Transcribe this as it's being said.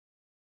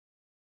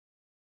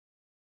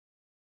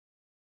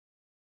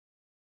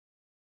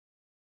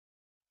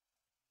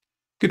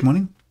Good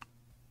morning.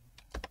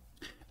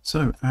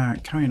 So,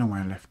 carrying on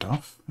where I left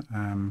off,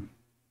 a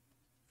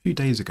few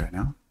days ago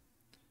now,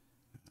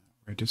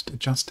 we're just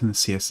adjusting the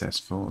CSS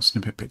for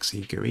Snippet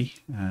Pixie GUI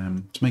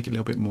to make it a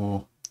little bit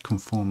more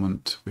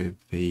conformant with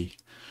the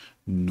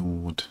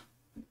Nord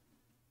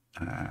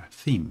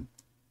theme,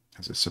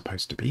 as it's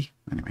supposed to be,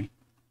 anyway.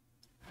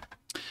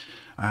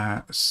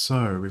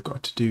 So, we've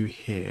got to do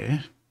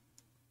here,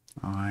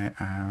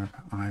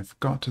 I've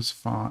got as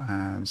far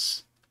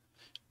as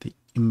the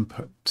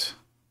input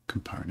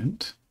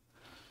component.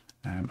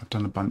 I've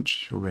done a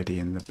bunch already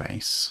in the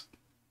base,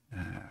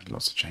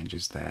 lots of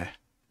changes there,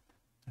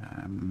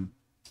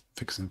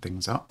 fixing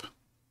things up,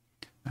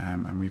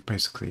 and we've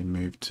basically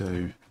moved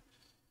to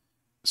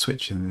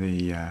switching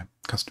the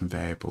custom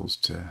variables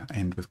to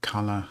end with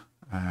color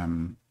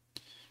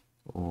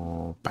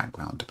or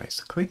background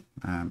basically,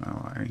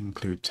 or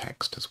include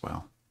text as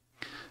well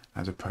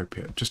as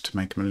appropriate, just to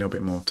make them a little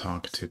bit more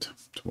targeted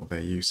to what their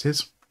use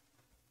is.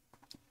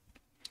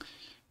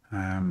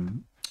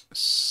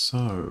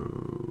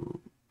 So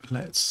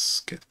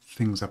let's get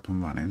things up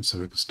and running so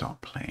we can start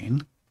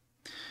playing.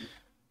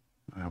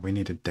 We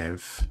need a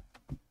dev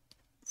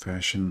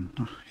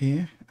version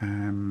here.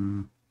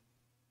 Oh,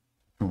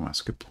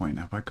 that's a good point.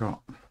 Have I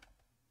got...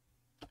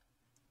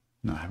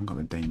 No, I haven't got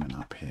the daemon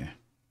up here.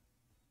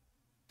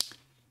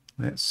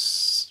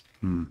 Let's...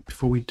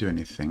 before we do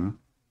anything,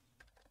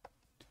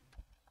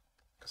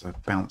 because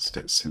I've bounced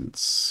it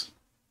since...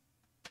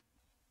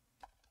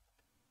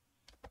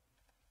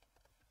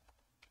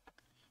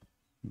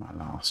 my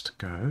last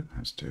go.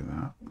 Let's do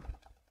that.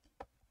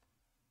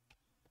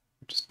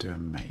 Just do a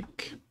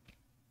make.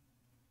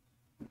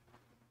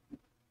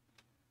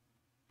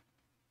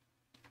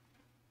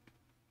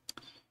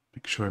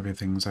 Make sure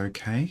everything's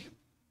okay.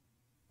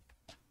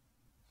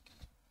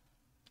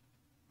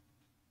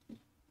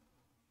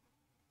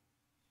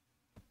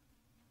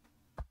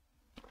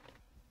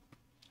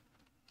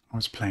 I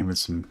was playing with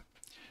some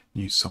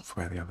new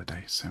software the other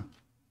day, so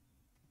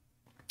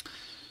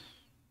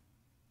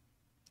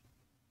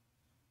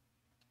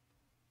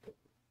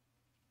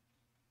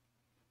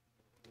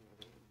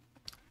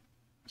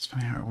it's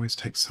funny how it always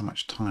takes so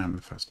much time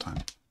the first time.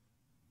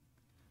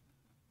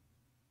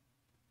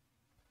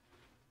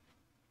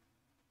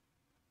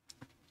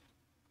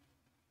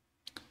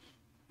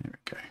 Here we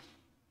go.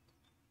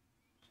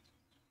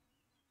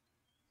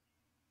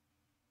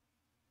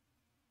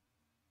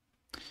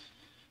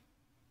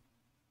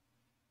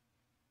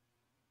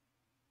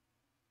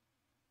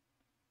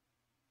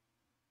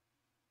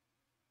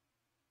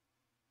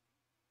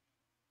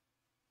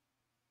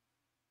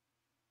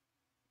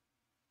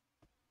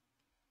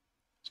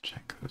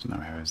 Check there's no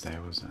errors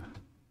there, was there?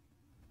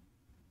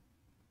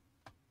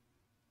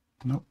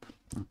 Nope.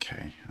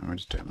 Okay, I'm going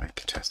to do a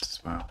make a test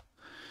as well.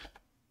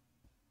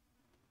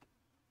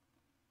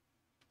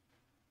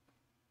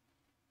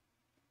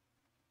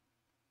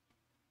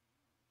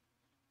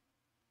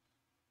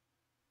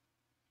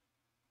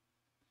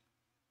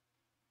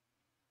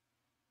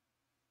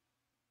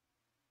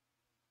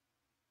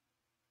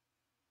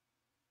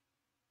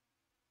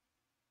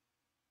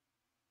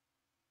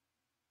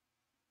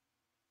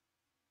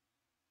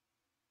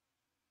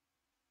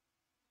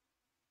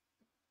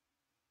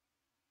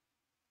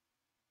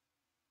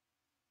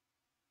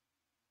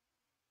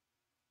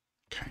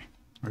 Okay,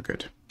 we're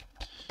good.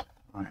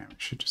 Right, we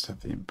should just have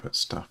the input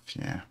stuff,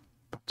 yeah.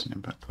 Button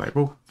input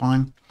label,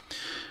 fine.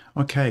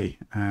 Okay,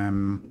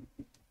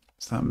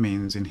 so that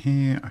means in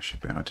here I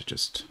should be able to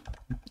just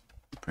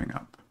bring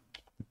up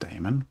the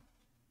daemon.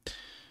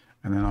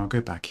 And then I'll go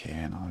back here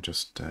and I'll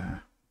just do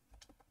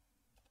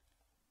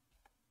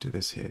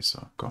this here so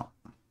I've got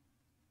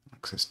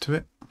access to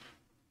it.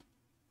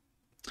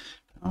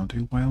 I'll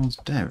do Wails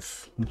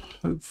dev and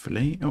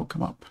hopefully it'll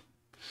come up.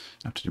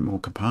 I have to do more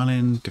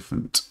compiling,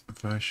 different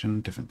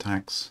version, different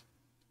tags.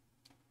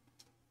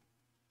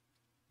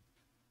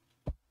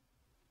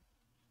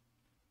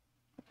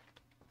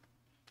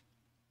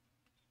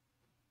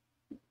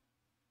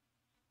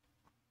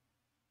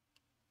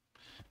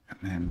 And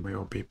then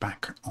we'll be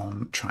back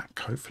on track,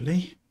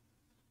 hopefully,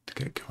 to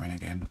get going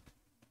again.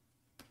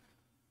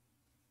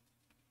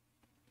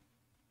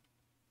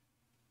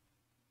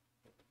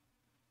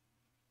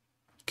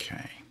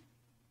 Okay.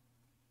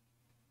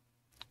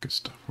 Good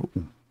stuff.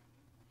 Ooh.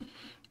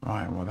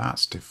 Right, well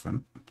that's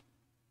different.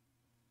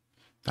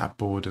 That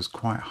border's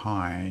quite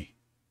high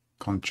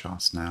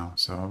contrast now,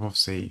 so I've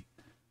obviously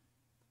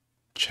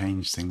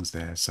changed things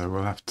there. So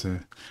we'll have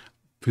to...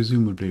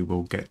 presumably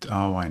we'll get,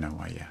 oh I know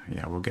why,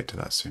 yeah, we'll get to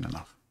that soon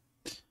enough.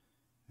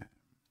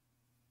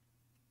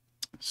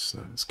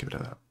 So let's give it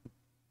a,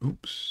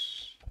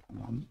 oops,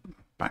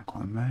 back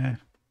one there.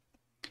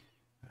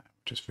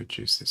 Just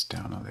reduce this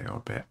down a little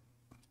bit.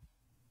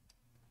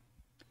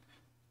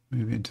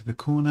 Move it into the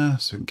corner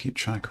so we can keep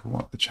track of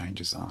what the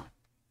changes are.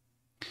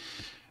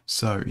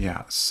 So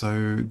yeah,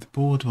 so the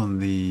border on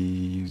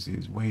these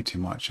is way too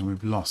much and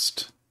we've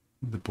lost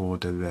the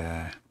border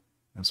there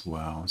as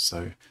well.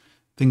 So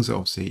things are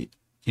obviously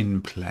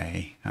in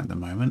play at the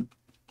moment.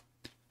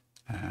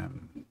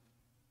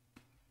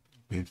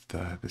 with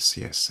the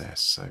CSS,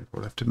 so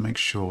we'll have to make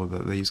sure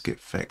that these get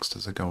fixed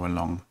as I go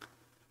along.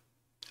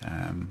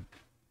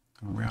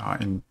 We are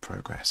in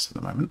progress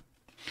at the moment.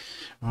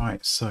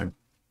 Right, so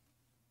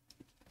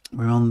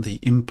we're on the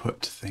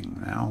input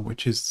thing now,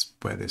 which is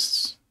where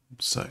this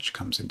search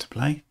comes into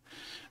play.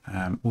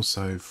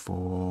 Also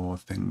for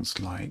things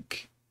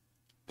like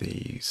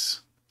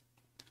these.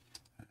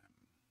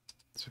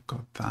 So we've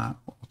got that,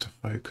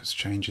 autofocus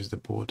changes the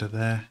border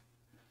there.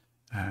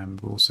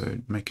 We're also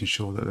making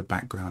sure that the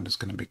background is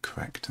going to be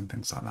correct and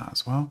things like that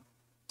as well.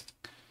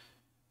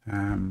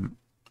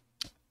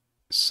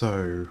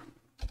 So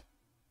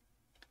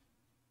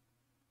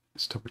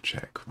let's double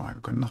check. Right,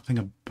 we've got nothing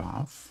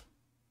above.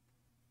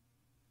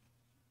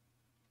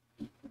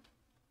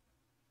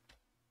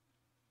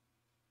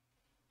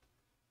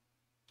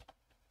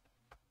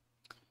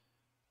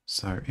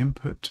 So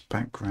input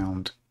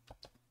background,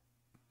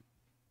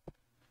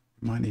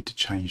 might need to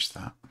change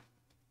that.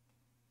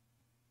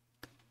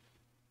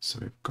 So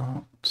we've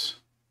got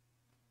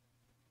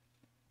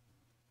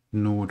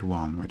Nord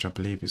 1, which I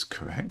believe is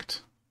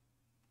correct.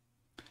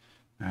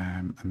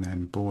 And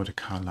then border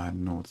color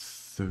Nord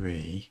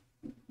 3,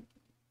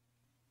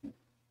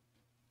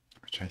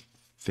 which I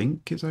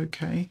think is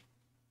okay.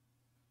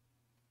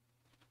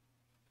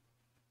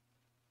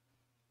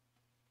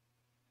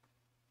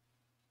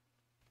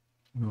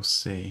 We'll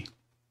see.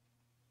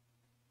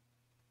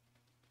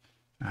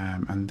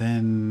 And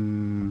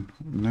then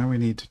now we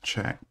need to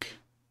check.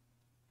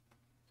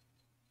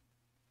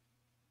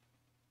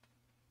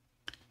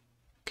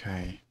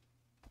 Okay,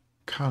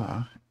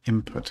 color,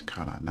 input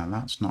color. Now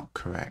that's not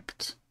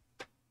correct.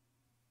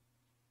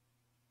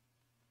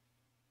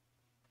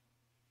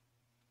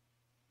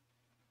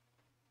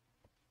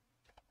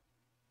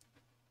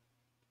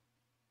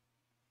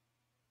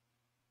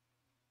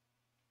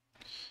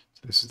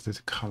 So this is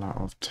the color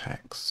of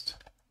text.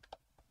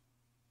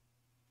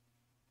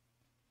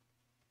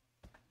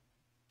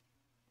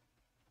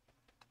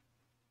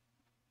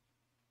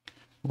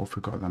 What have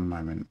we got at the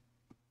moment?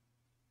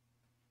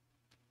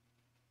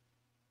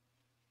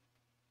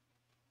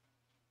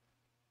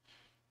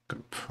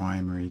 Got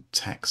primary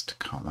text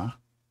color.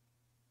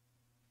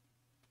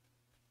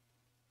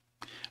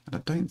 And I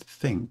don't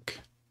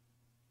think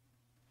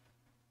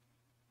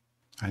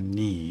I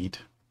need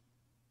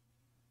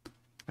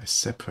a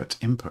separate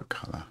input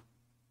color.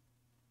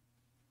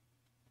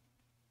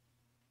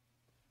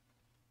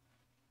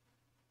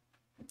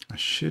 I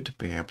should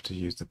be able to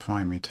use the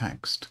primary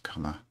text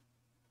color.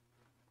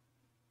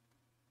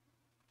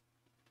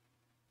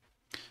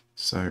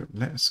 So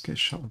let's get a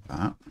shot of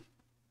that.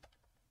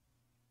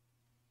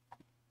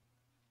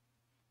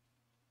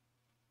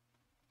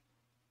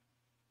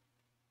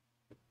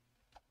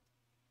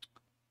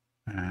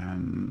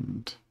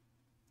 And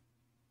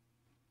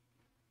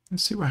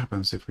let's see what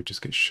happens if we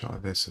just get a shot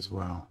of this as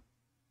well.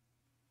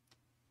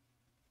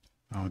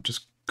 I'll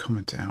just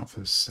comment it out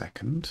for a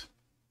second.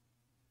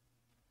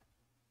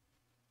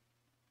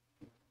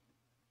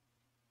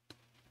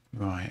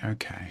 Right,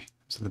 okay.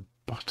 So the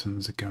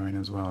buttons are going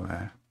as well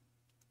there.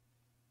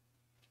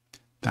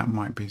 That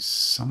might be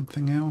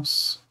something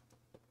else.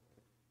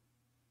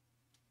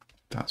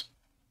 That's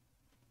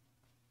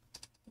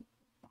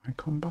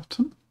icon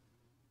button?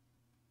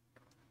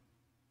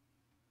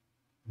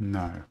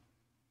 No.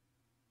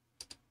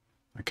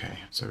 Okay,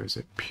 so is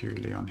it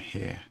purely on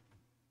here?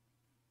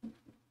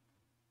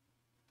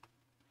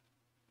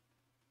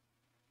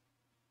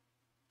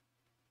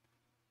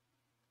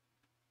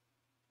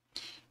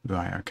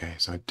 Right, okay,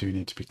 so I do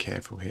need to be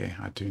careful here.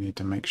 I do need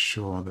to make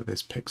sure that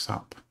this picks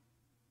up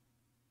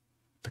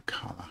the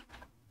color.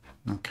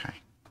 Okay,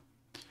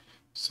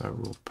 so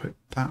we'll put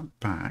that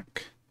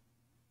back.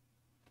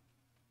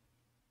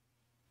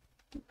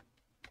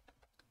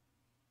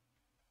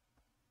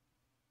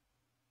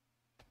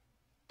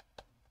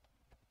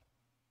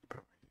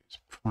 But we use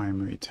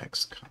primary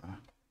text color.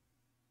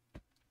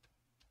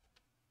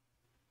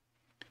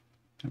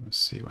 And we'll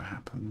see what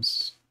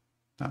happens.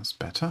 That's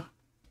better.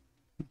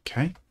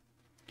 Okay.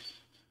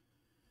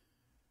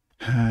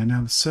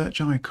 Now the search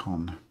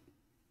icon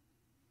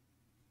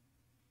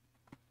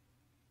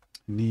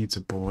needs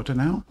a border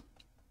now.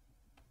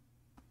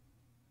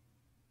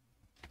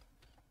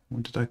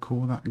 What did I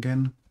call that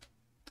again?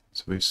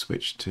 So we've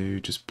switched to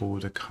just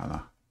border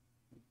color.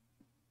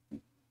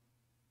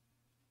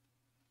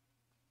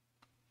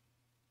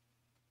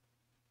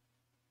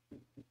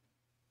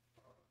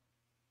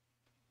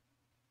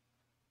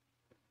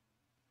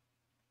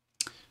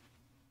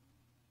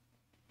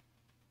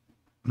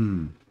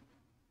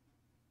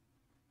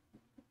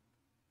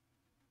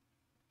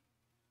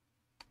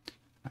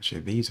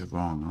 Actually, these are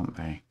wrong, aren't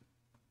they?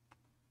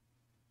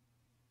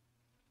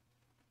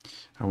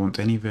 I want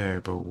any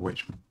variable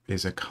which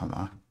is a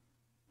color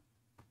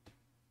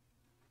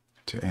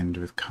to end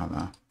with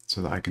color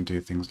so that I can do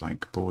things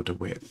like border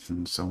width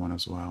and so on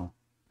as well.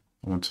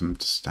 I want them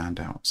to stand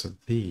out. So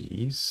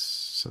these,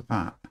 so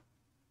that.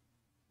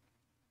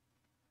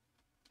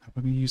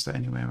 Have we used that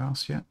anywhere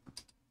else yet?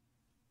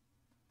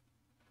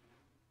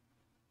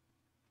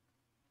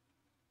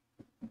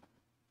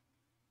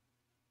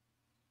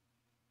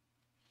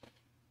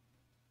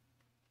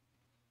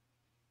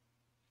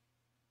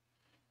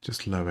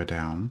 just lower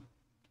down.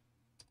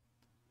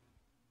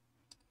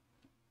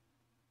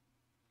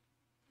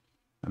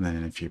 And then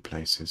in a few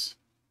places.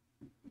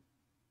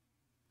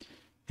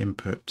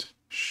 Input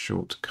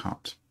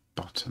shortcut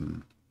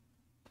button.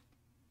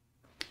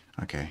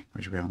 Okay,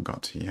 which we haven't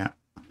got to yet.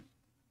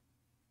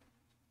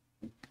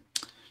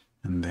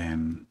 And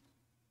then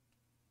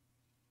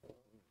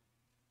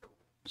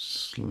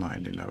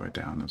slightly lower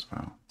down as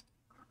well.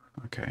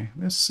 Okay,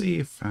 let's see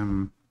if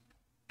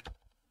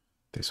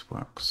this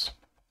works.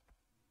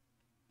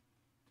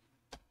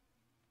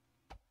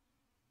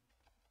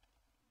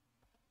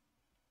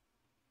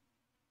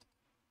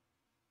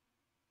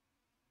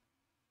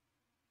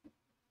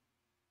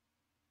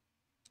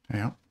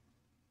 Yeah.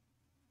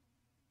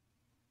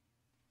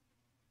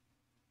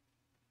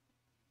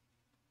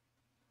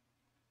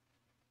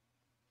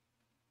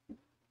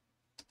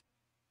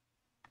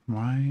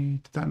 Why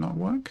did that not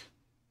work?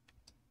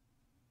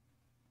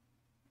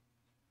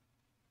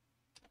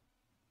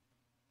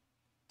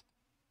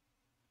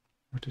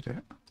 What did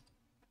it?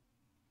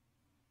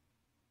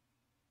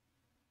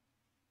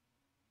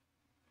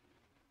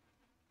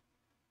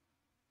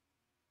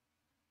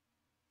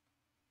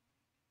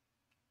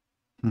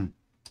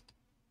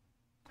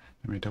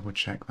 Let me double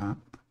check that.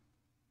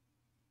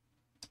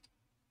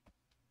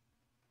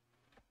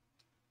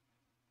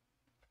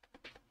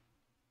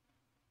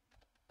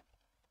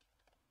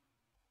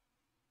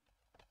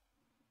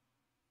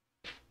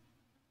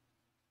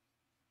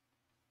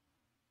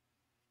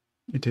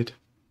 It did.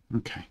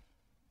 Okay.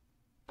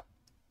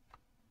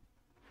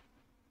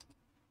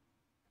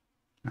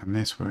 And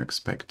this we're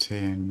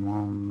expecting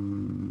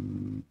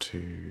 1,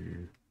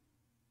 2,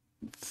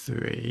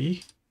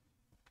 3.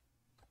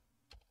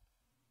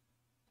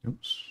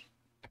 Oops.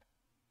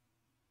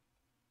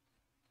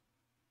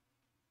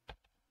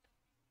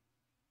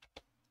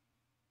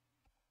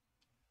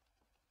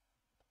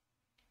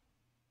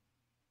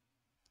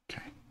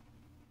 Okay.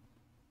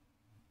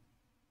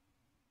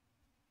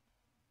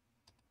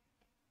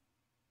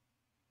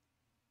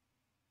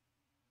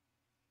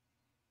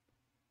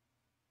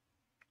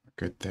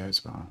 Good there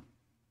as well.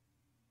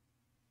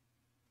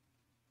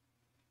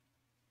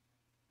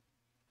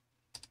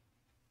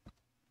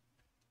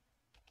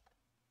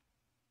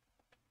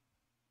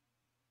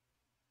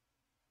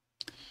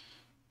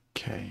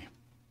 Okay,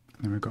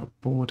 and then we've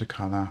got border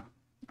color,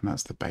 and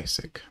that's the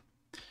basic.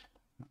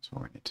 That's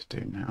what we need to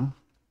do now.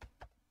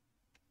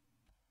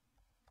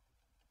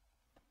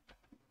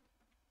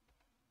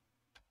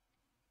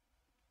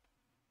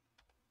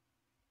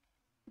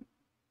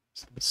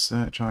 So the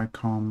search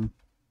icon,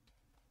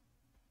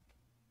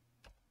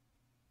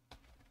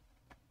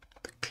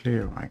 the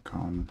clear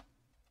icon,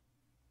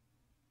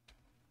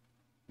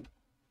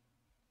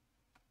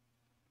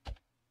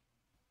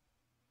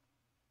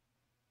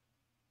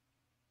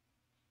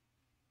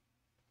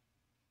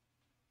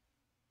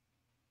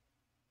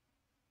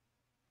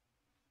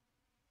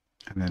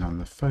 and then on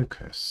the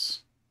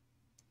focus,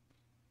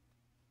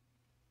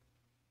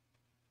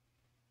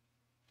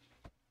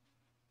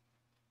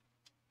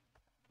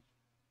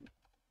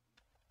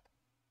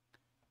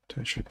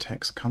 tertiary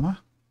text color.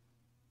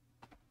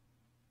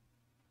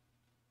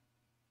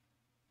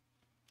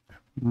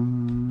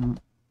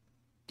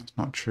 That's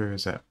not true,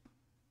 is it?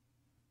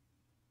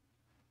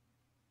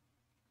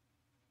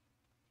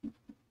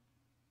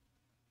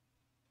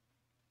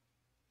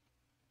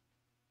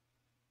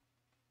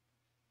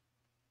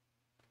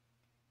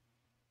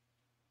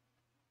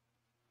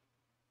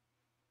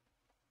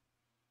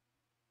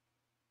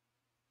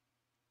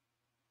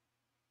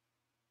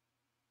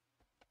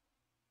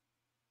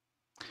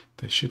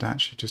 They should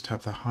actually just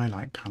have the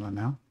highlight color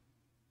now.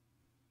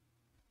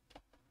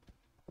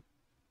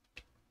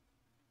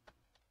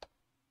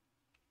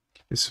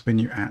 This is when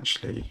you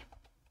actually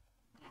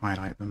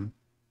highlight them.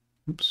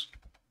 Oops.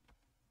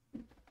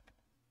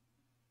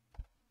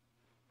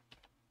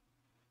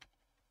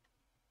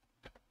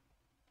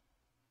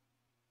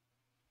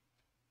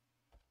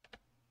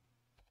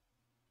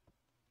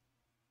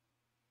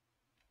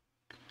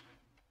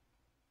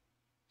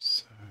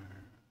 So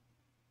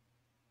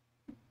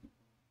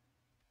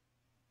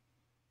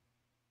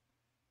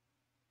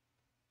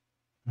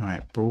all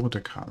right,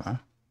 border color,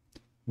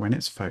 when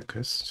it's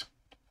focused,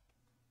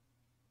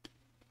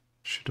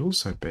 should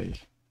also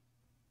be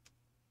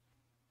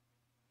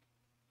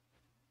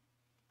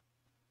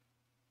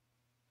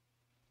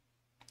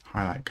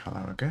highlight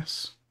color, I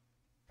guess.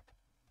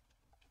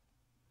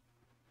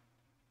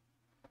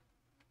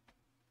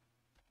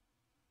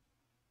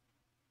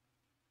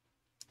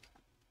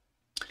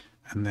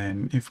 And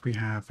then if we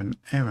have an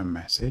error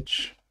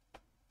message,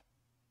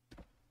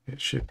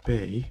 it should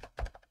be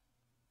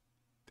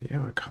the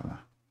error color.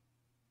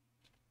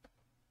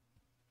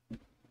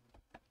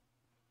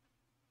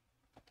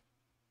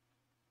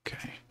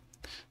 Okay,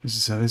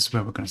 this is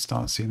where we're going to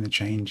start seeing the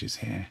changes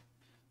here.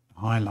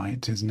 The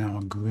highlight is now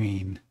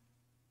green.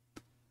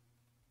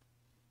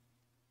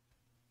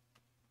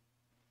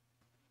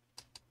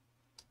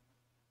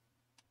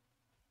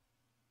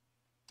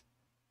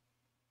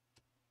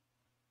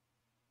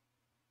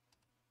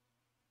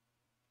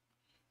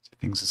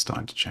 Things are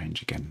starting to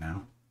change again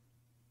now.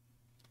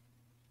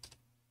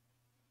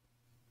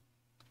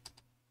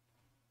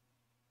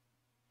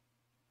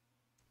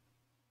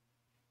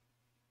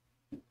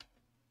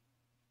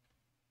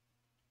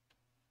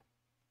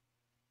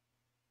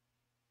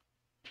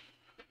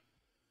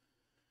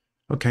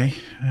 Okay,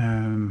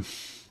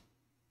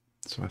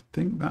 so I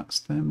think that's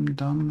them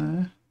done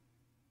there.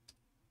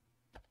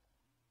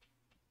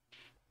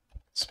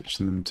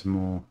 Switching them to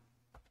more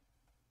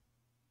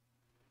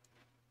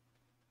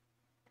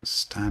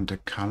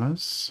standard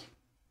colors.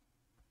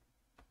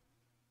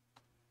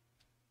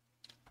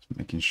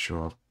 Making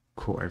sure I've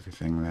caught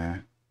everything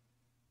there.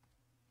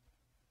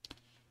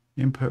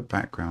 Input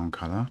background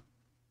color.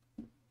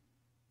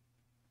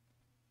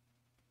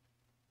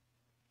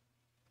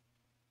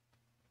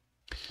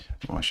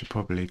 Well, I should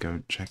probably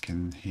go check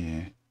in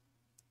here.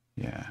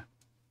 Yeah.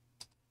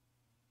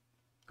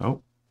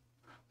 Oh,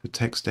 the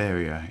text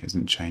area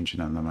isn't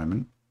changing at the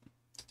moment.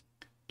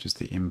 Just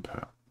the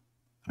input.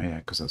 Oh yeah,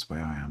 because that's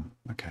where I am.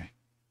 Okay.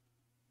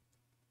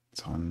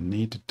 So I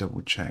need to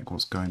double check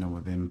what's going on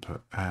with the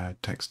input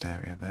text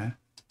area there.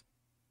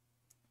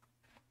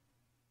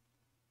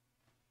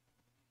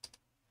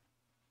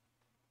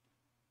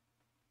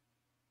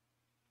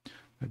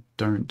 I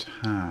don't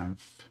have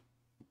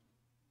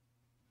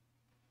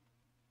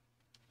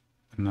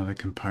another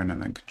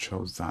component that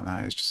controls that.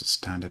 That is just a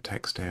standard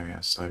text area.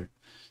 So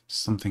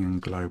something in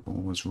global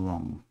was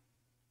wrong.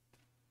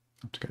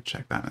 I'll have to go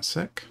check that in a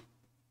sec.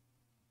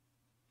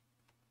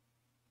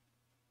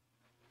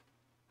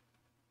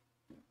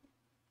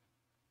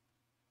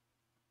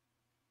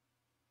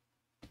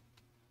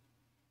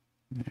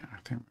 Yeah, I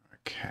think we're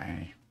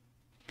okay.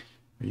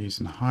 We're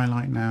using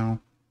highlight now.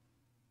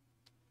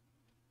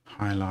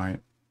 Highlight.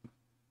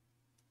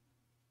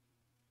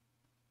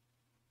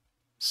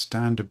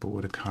 Standard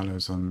border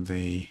colors on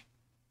the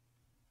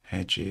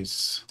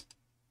edges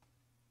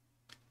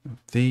of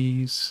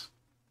these,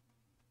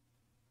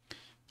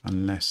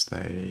 unless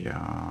they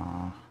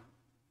are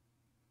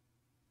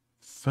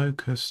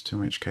focused, in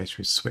which case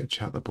we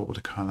switch out the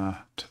border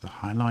color to the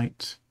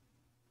highlight.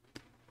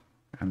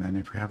 And then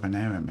if we have an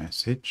error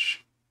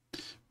message,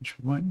 which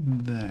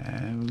won't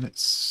there,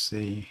 let's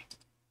see.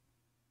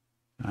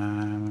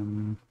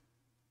 I'll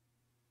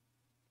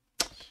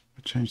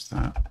change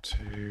that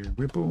to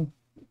Wibble.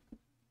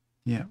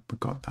 Yeah, we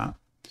got that.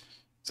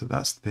 So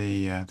that's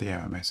the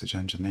error message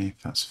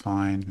underneath. That's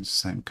fine. It's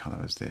the same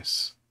color as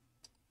this.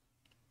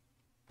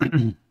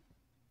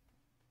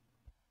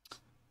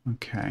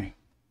 Okay.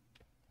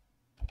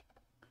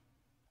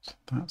 So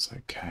that's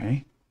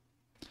okay.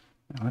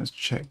 Now let's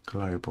check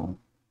global.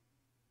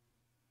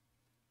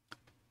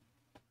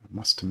 I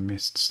must have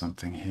missed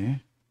something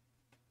here.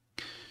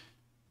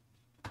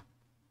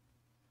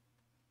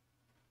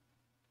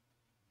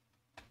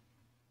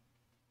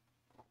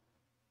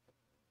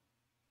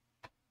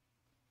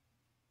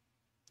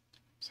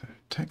 So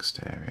text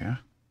area,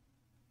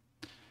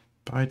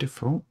 by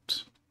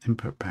default,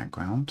 input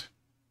background,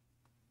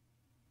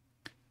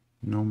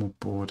 normal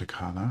border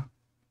color,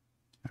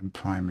 and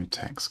primary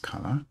text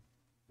color.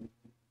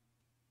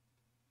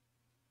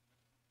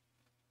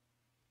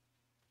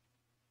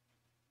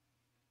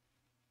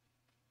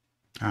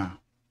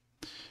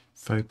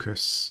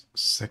 Focus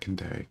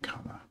secondary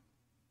color.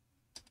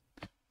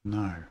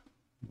 No,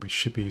 we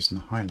should be using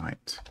the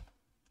highlight.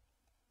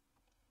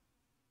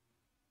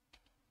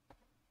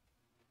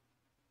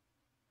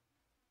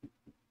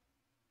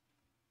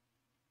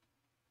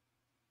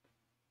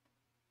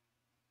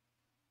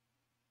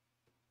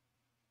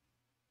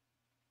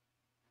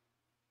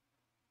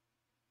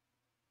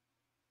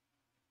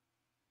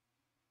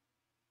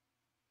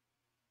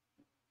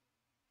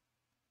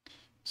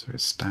 So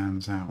it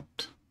stands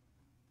out.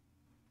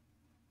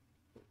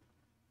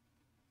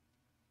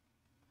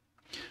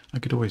 I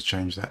could always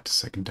change that to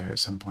secondary at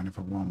some point if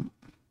I want.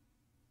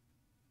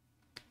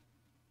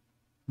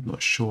 I'm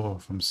not sure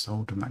if I'm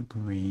sold on that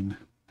green.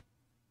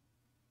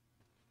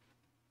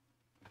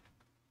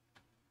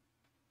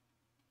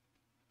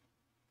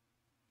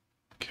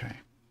 Okay.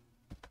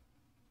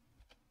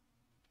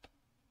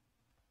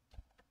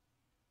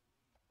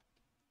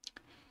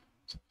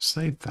 So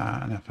save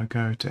that, and if I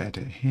go to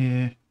edit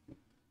here,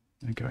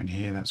 and go in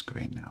here, that's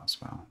green now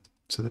as well.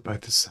 So they're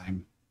both the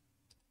same.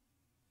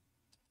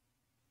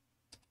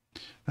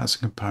 That's a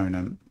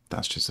component,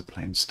 that's just a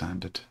plain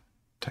standard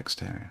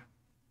text area.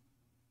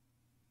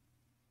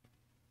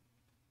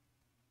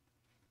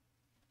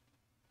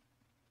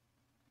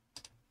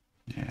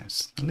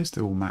 Yes, at least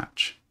they all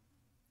match.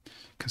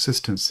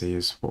 Consistency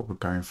is what we're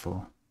going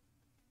for.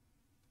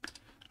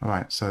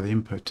 Alright, so the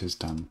input is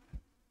done.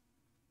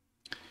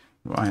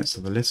 Right,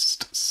 so the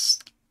list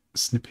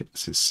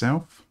snippets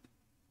itself.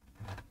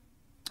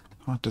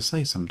 Hard to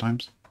say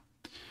sometimes.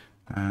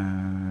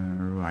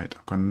 Right,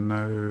 I've got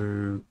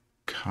no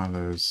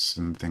colors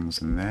and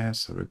things in there,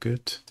 so we're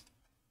good.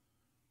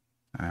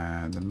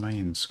 The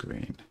main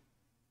screen.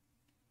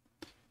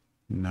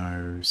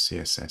 No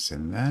CSS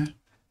in there.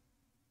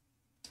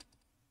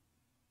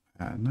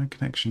 No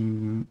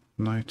connection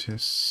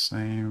notice,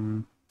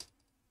 same.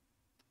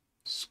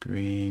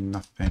 Screen,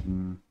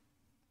 nothing.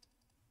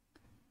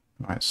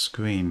 Right,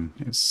 screen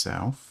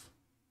itself.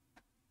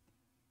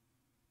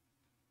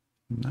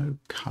 No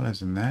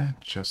colors in there,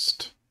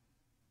 just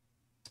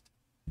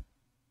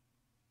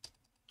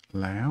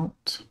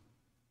layout.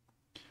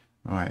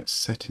 Right,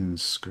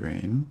 settings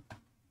screen.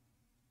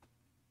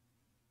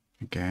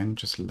 Again,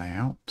 just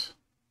layout.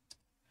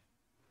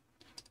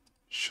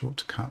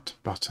 Shortcut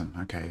button.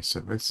 Okay, so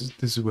this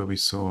is where we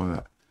saw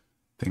that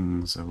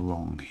things are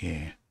wrong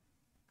here.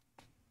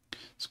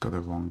 It's got the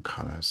wrong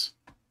colors.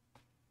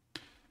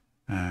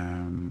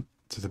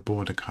 So the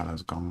border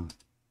color's gone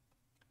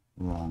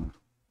wrong.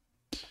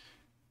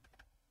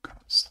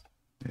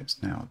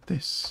 It's now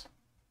this.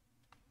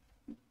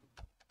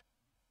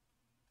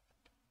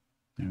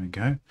 There we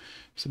go.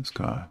 So it's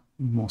got a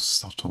more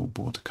subtle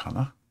border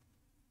color.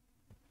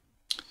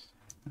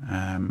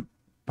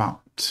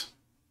 But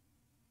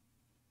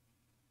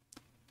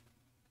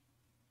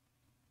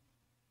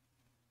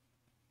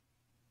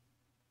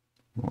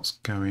what's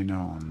going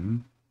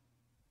on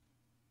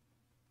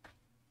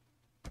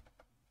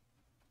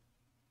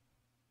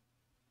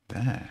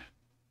there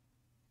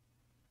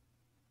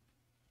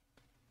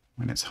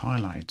when it's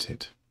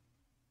highlighted?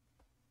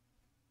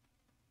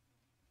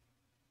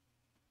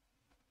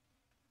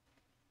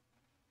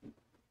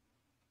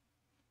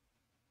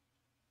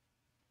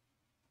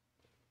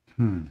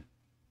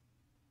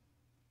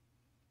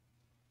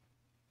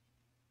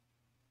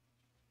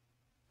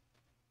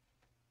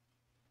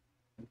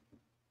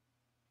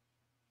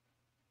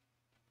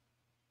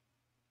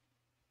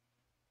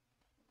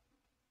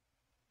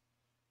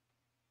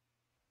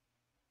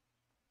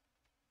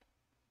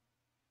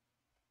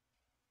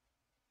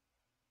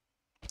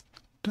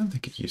 Don't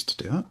think it used to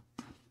do that.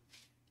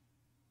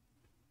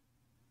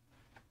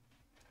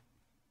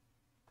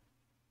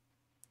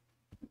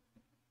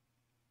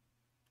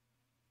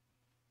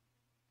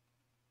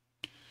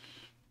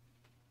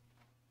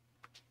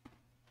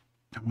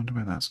 I wonder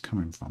where that's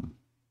coming from.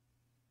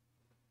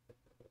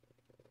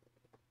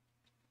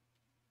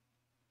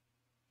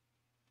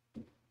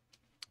 I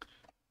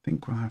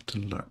think we'll have to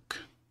look.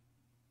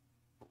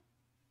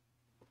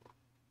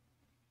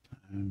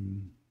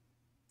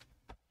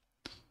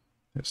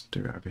 Let's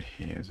do it over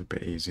here. It's a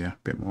bit easier, a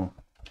bit more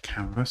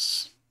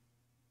canvas.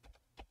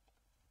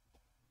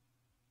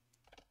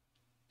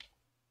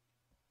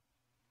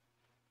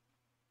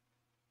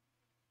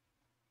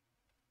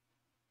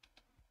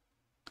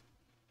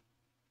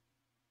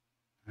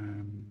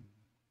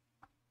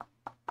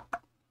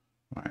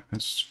 Right,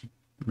 let's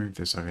move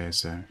this over here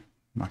so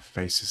my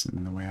face isn't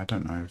in the way. I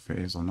don't know if it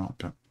is or not,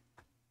 but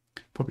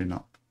probably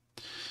not.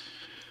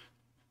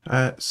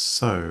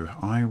 So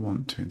I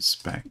want to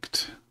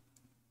inspect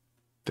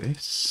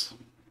this.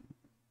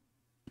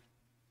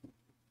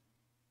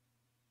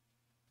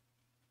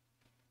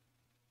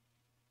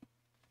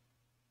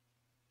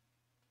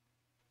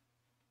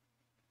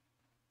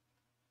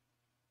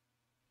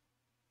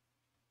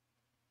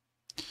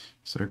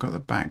 So we've got the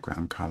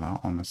background color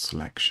on the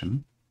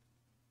selection.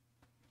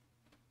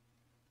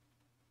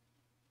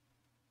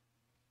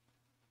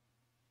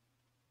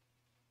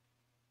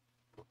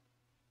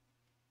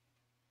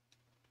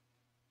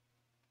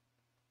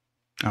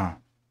 Oh,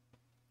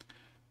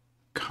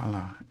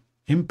 color,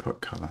 input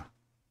color.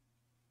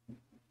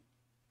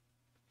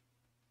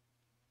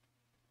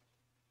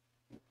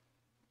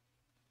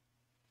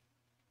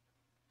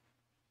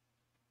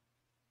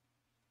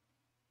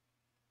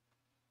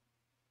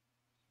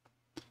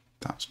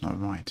 That's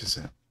not right, is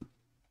it?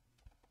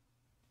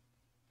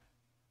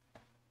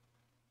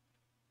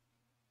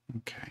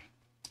 Okay.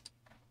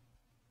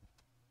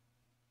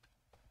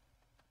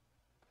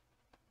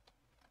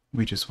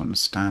 We just want a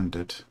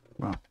standard.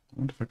 Well, I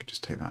wonder if I could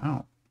just take that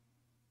out.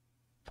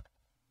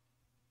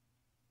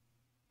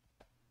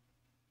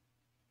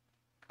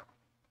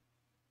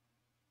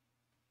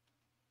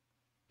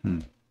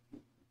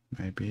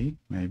 Maybe,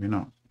 maybe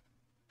not.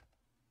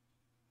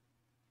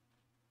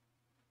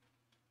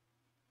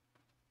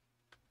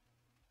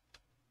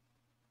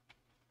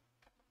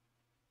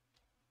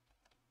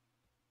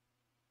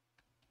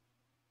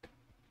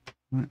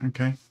 Right,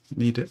 okay,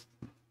 need it.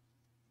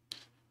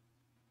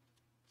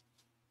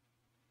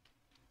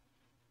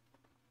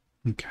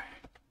 Okay,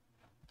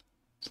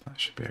 so that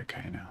should be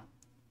okay now.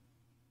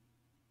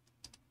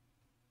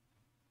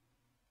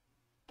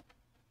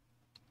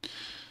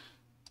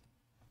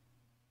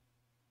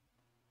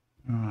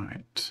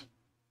 Right,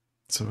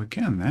 so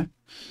again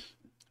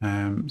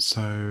there,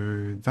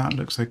 so that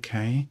looks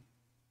okay.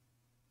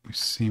 We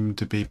seem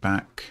to be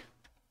back.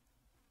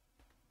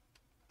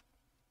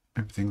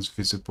 Everything's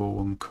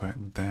visible and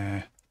correct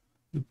there.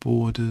 The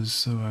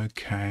borders are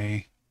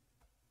okay.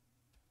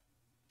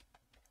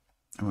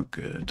 And we're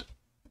good.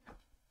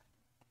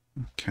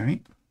 Okay.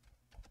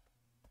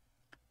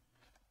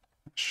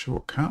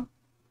 Shortcut.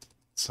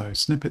 So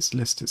snippets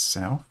list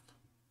itself.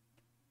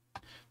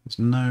 There's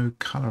no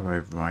color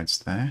overrides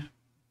there.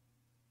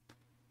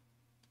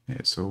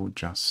 It's all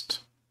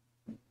just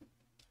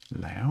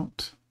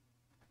layout.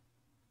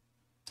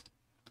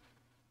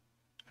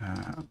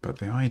 But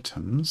the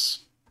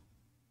items,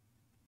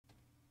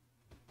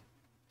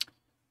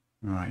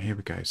 Right, here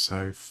we go.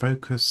 So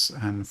focus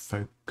and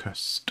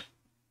focused.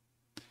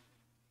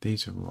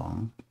 These are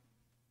wrong.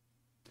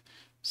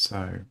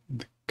 So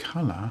the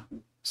color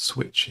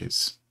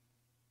switches.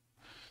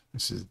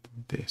 This is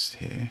this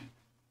here.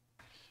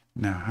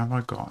 Now, have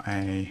I got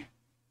a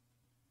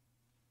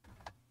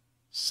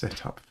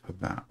setup for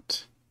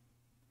that?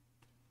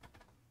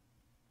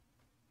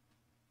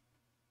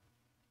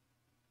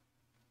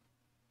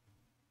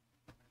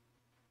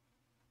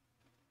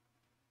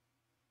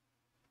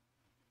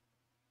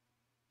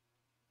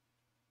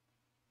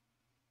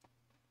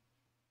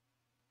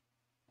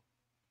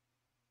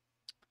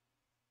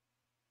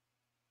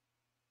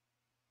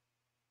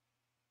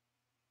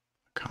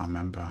 I can't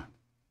remember.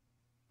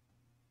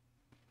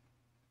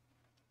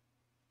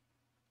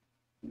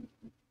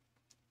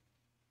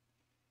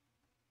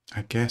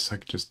 I guess I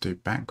could just do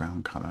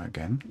background color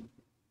again.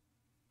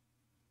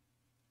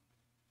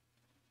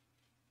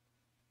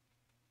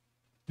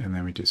 And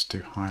then we just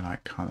do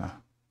highlight color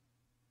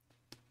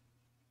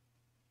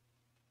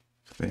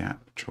for the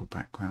actual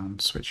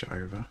background, switch it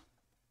over.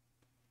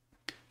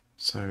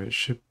 So it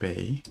should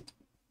be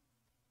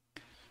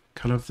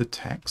color of the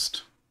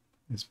text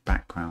is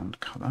background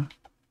color,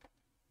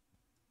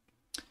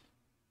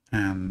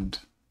 and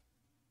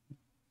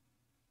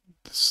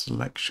the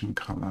selection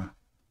color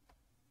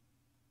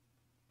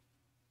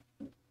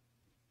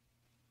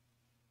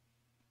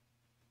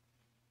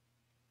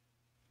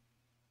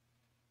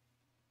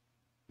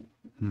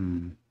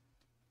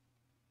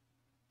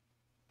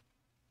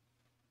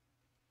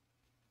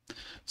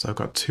So I've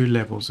got two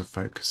levels of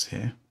focus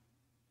here.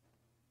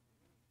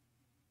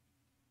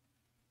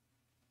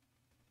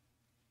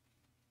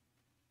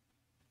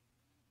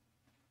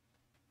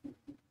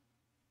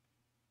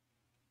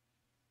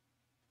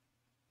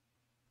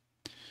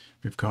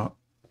 We've got,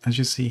 as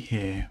you see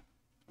here,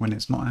 when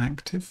it's not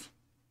active,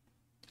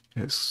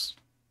 it's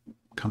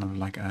kind of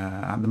like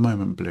at the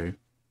moment blue,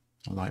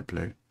 a light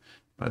blue.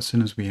 But as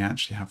soon as we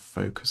actually have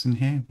focus in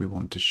here, we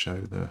want to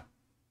show the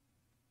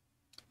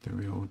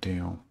real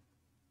deal.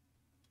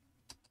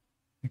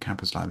 It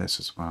happens like this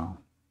as well.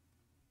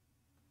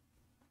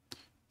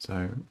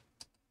 So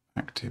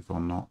active or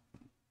not.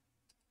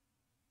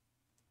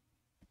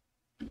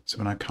 So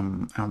when I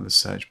come out of the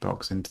search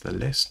box into the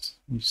list,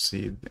 you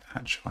see the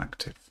actual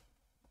active.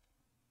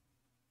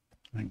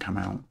 And then come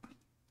out.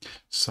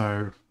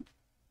 So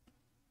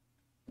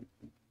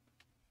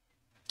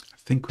I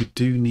think we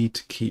do need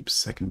to keep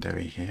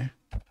secondary here.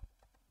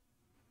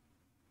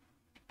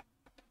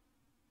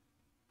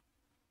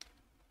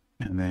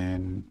 And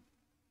then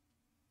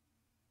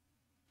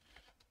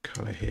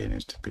color here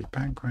needs to be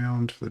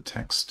background for the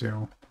text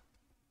still.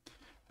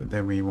 But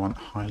then we want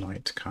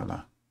highlight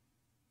color.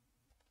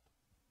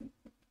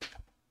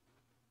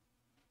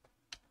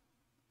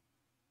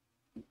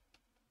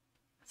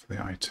 For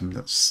the item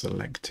that's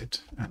selected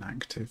and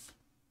active.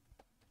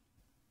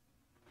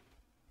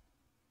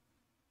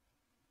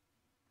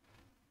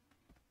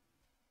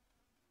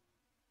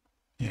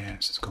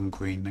 Yes, it's gone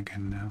green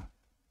again now.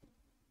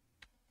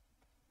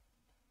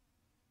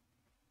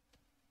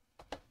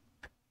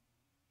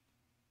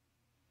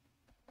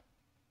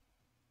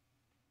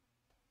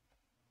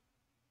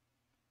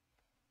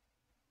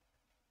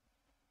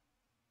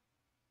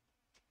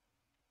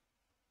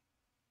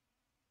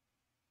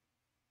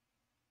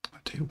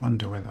 I do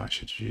wonder whether I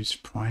should use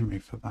primary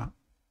for that.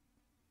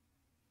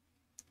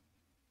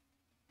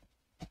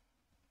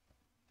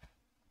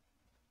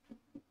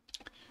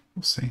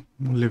 We'll see.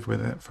 We'll live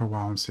with it for a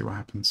while and see what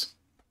happens.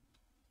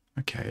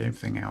 Okay,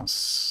 everything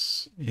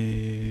else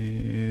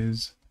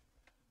is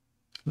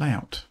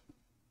layout.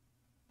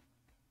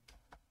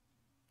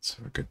 So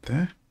we're good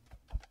there.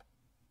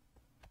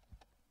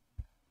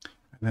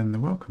 And then the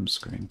welcome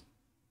screen.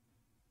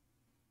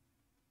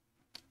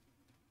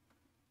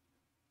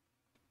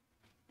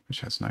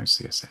 Which has no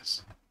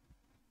CSS.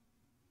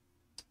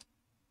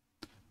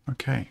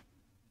 Okay.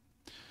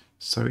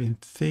 So in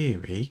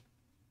theory,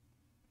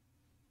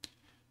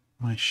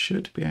 I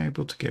should be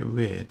able to get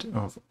rid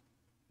of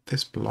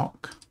this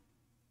block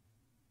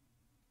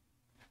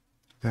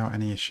without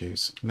any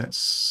issues. Let's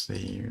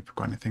see if we've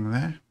got anything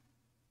there.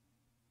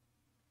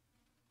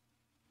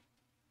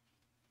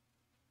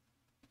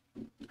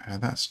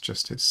 That's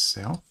just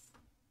itself.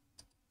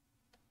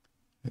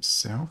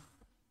 Itself.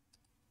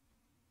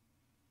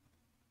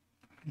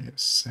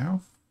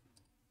 Itself.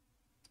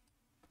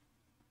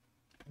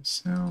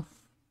 Itself.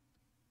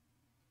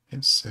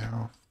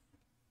 Itself.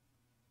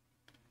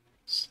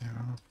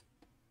 Self.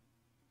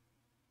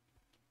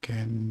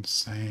 Again,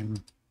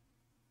 same.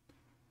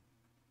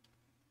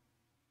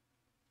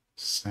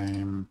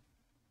 Same.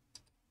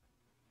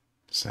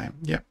 Same.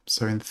 Yep.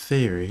 So in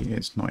theory,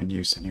 it's not in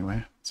use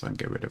anywhere. So I can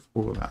get rid of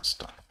all of that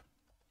stuff.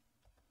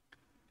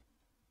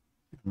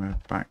 We're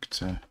back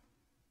to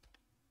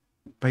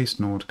base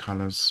node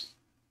colors.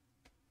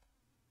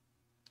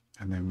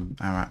 And then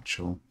our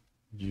actual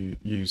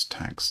use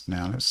tags.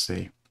 Now let's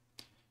see.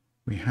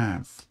 We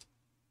have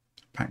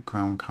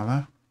background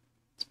color.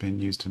 It's been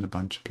used in a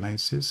bunch of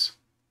places.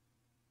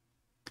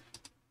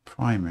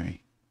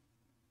 Primary.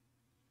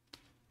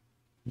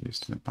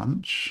 used in a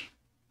bunch.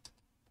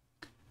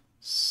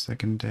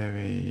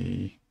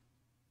 Secondary,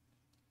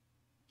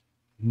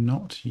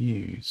 not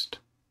used.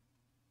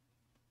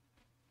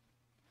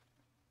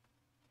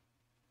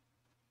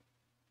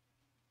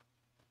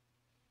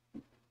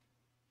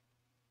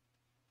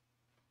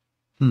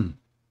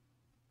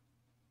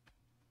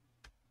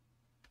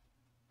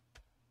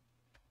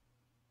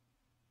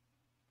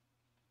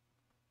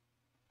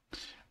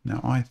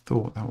 Now I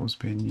thought that was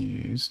being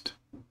used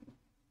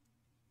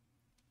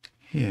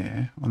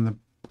here on the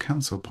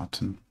cancel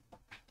button.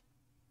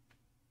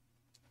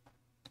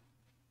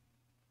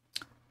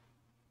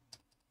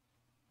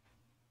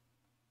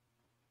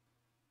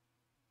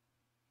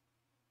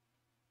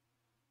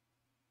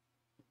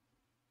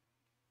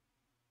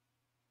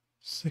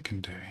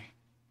 Secondary.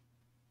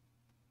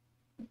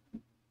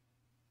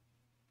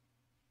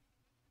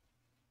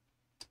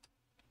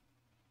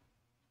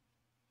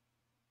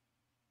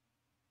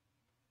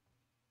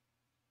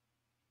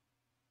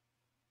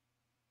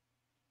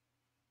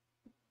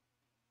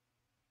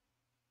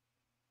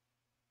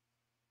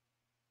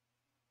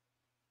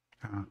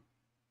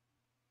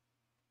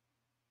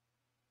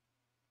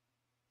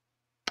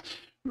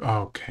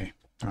 Okay,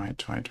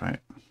 right.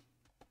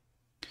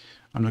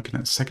 I'm looking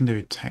at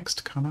secondary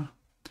text color,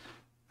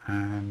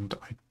 and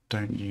I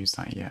don't use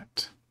that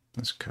yet.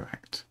 That's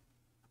correct.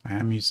 I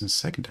am using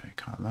secondary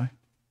color though.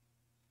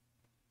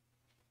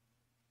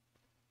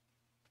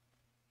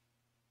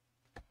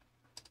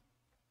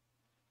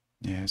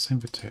 Yeah, same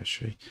for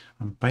tertiary.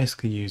 I'm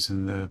basically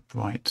using the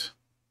bright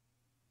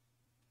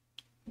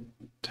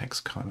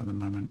text color at the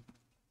moment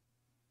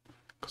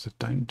because I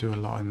don't do a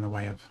lot in the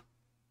way of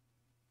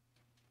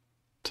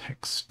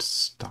text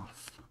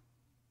stuff.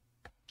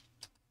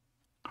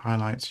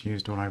 Highlights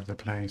used all over the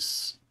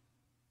place.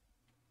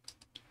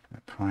 The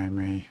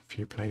primary, a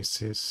few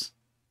places.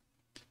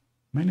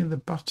 Mainly the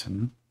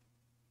button.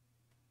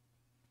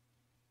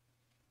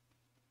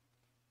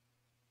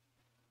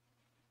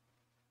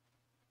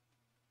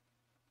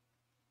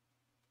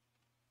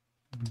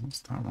 What's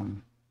that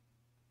one?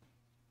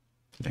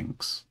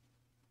 Links.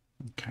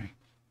 Okay.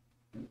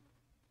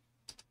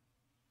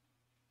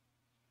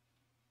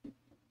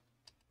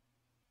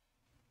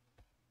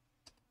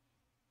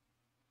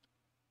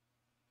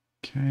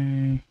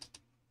 Okay.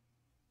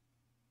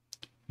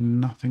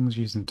 Nothing's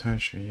using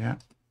tertiary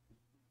yet.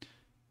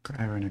 Got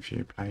error in a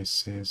few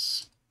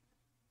places.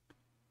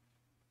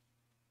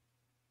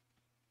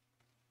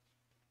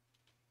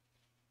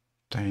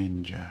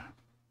 Danger.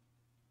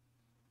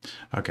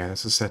 Okay,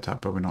 that's a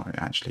setup, but we're not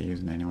actually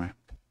using it anyway.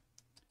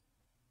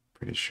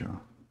 Pretty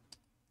sure.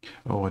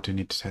 Oh, I do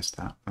need to test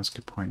that. That's a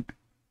good point.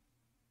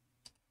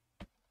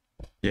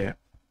 Yeah,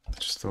 I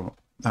just thought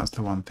that's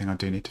the one thing I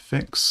do need to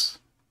fix.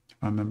 If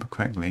I remember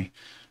correctly,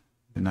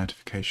 the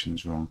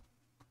notification's wrong.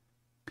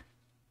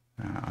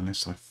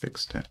 Unless I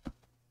fixed it.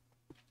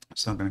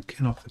 So I'm going to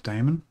kill off the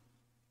daemon.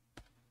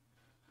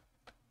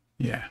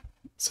 Yeah,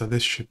 so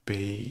this should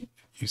be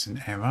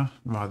using error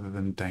rather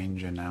than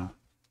danger now.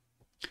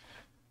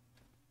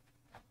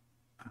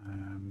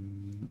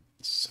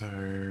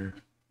 So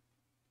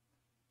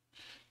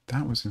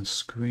that was in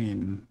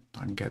screen.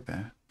 I can get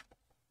there.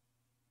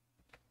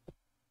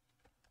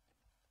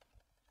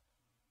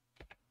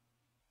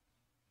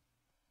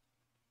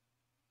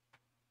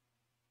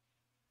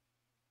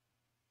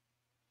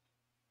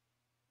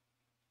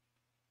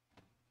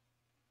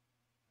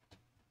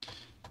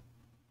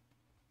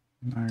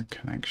 No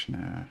connection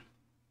error.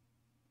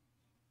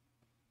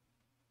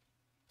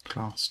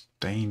 Class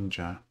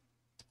danger.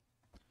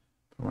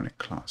 I want it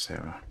class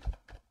error.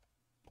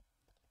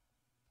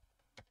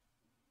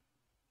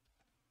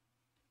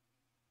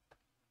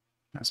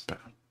 That's better.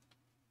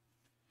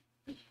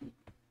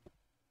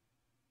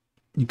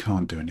 You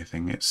can't do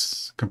anything.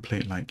 It's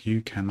complete, like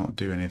you cannot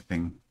do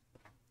anything.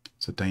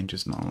 So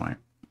danger's not right.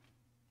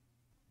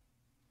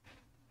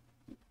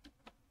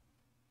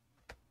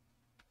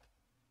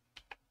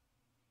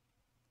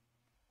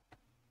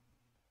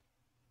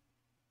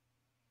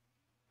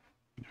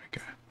 There we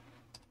go.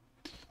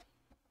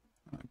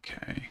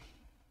 Okay.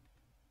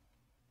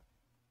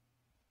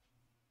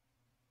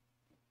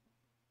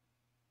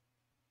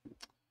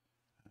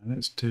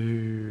 Let's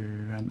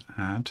do an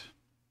add.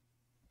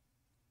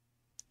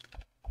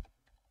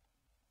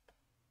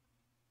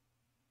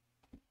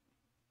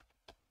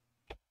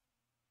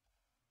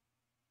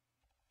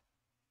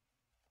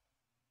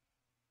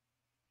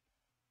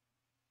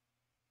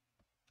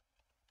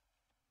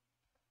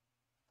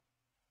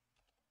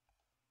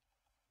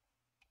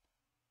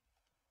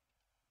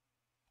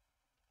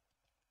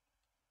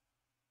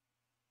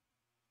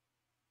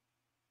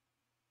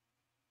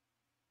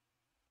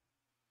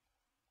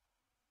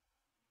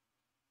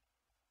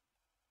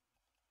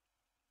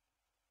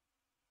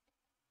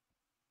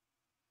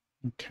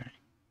 Okay.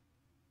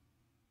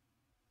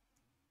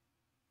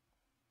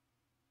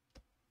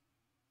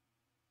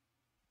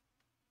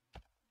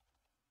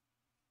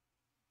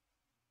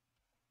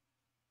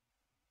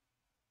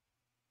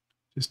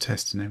 Just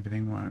testing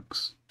everything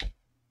works.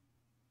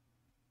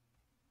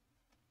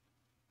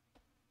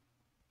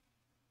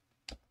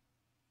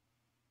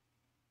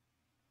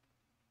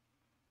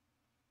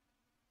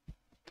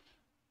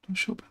 Not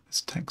sure about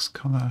this text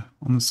color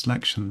on the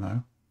selection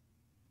though.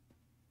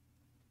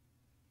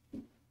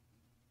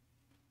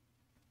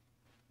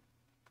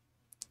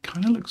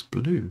 Kind of looks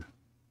blue.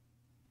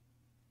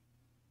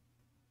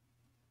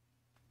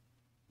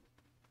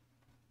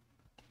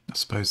 I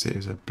suppose it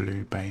is a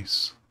blue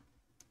base.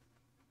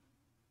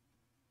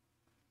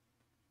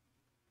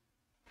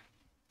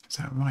 Is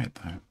that right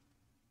though?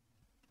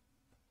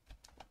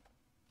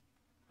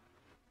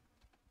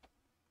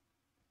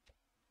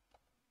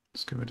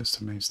 Let's get rid of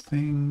some of these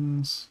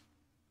things.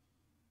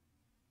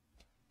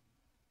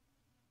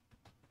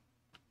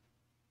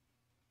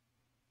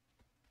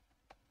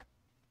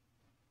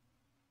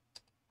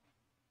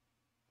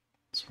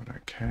 That's what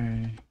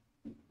okay.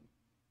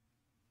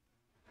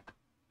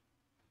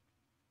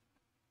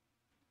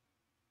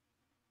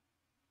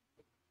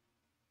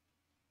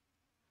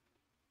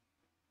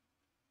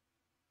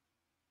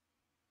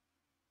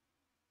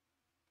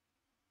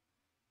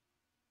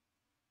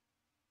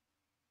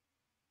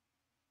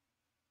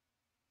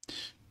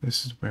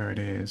 This is where it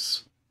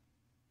is,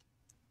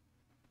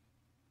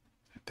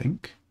 I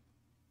think.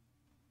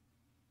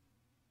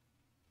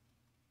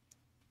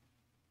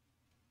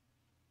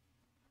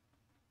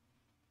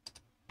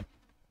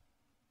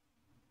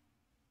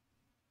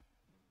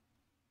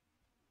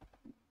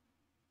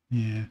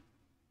 Yeah.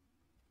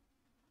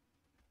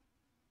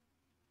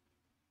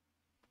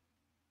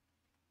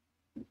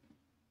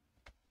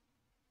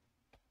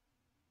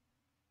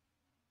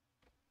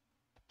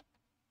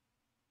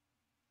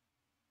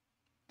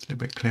 It's a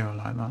little bit clearer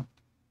like that.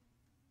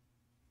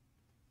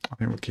 I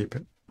think we'll keep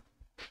it.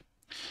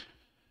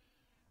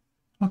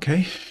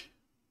 Okay.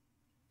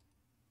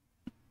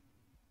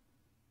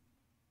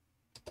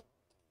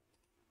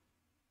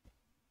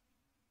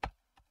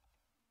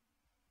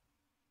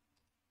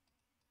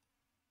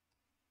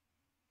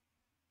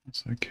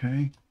 That's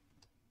okay.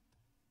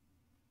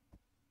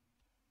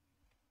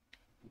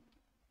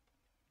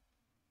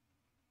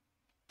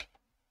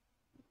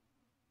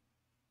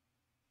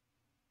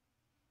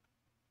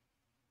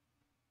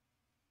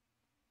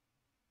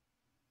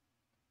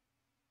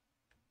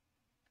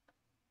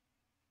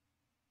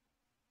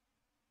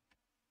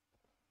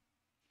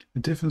 The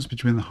difference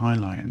between the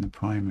highlight and the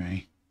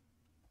primary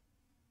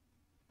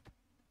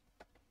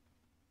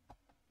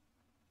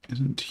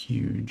isn't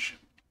huge,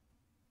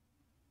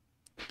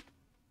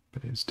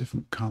 but it's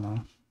different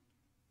color.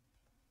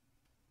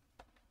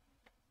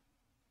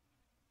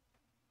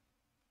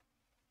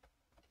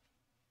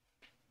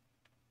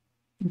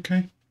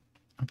 Okay,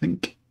 I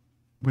think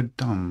we're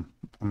done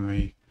on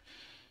the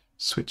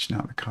switching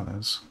out the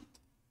colors.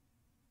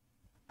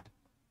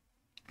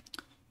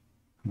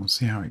 We'll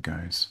see how it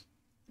goes.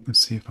 Let's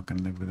see if I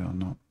can live with it or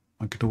not.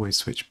 I could always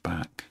switch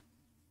back.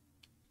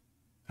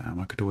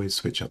 I could always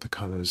switch up the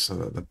colors so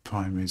that the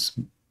primaries,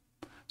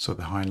 so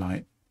the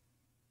highlight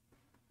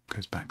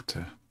goes back to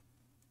a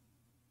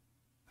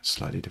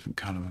slightly different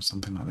color or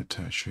something like the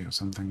tertiary or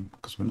something,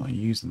 because we're not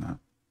using that.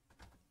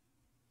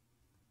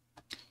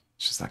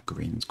 It's just that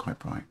green is quite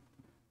bright.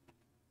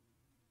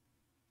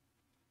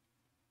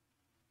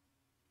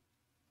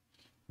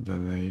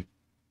 The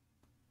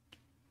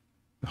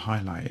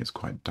highlight is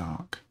quite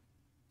dark,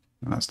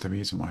 and that's the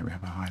reason why we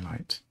have a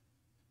highlight,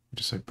 which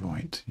is so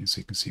bright, so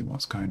you can see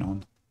what's going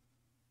on.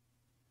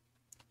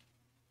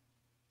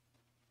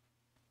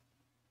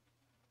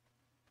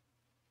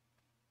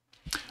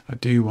 I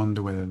do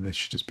wonder whether this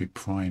should just be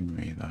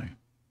primary though,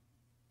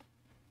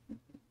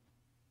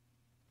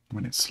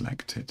 when it's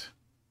selected.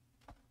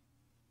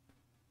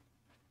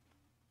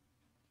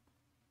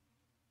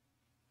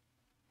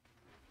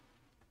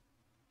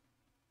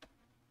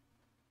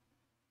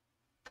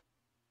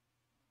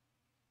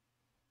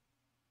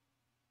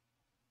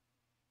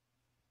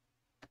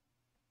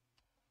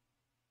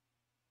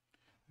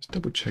 Let's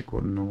double check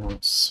what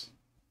Nord's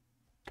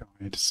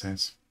guide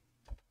says.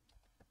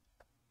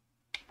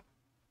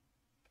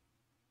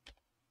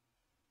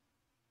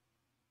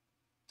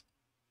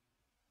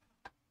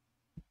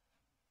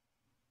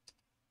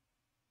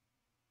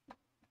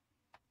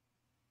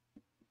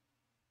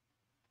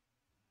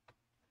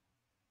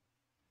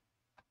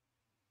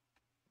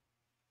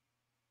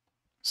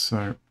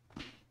 So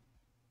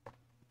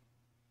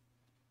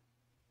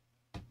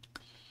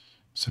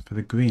for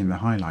the green, the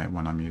highlight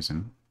one I'm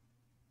using,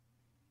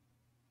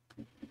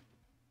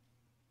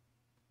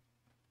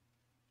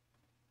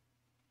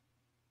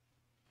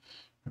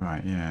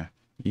 right, yeah,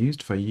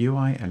 used for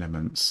UI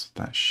elements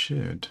that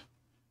should,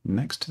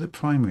 next to the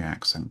primary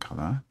accent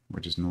color,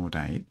 which is Nord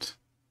 8,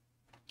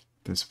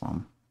 this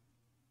one,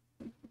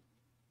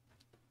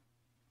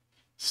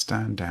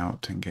 stand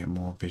out and get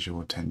more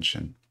visual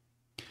attention.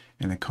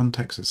 In the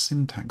context of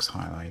syntax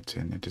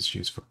highlighting, it is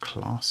used for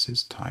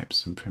classes,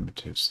 types, and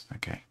primitives.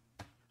 Okay.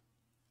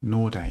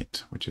 Nord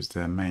 8, which is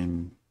the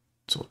main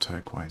sort of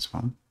turquoise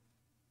one.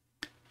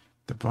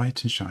 The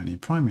bright and shiny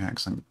primary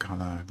accent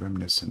color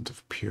reminiscent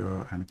of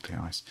pure and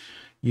clear ice,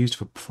 used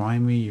for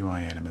primary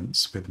UI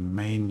elements with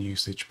main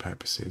usage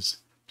purposes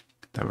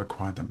that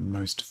require the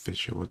most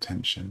visual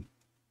attention.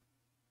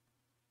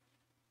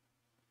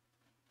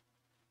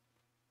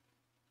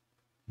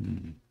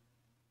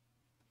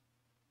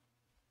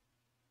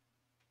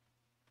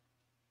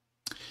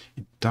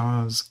 It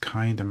does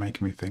kind of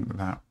make me think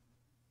that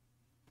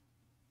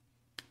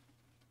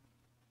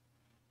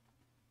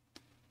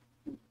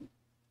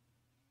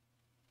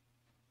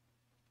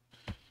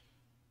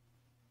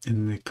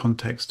in the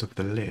context of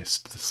the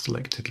list, the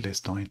selected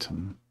list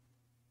item,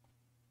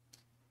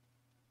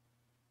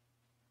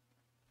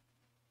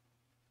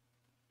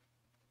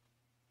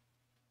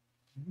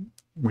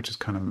 which is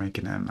kind of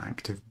making it an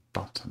active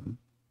button.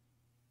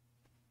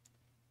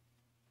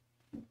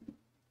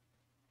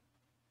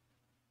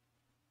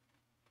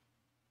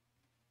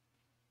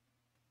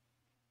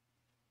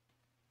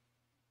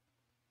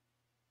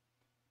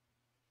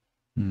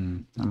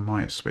 I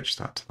might switch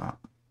that to that.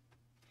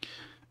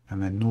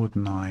 And then Nord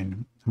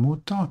 9, a more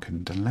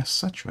darkened and less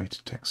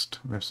saturated text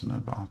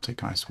resonant of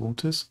Arctic ice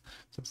waters.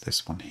 So that's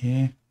this one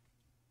here,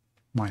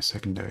 my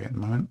secondary at the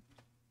moment.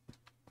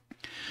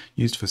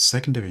 Used for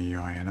secondary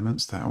UI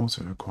elements that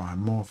also require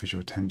more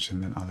visual attention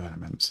than other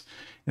elements.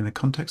 In the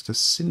context of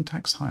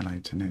syntax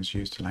highlighting, it is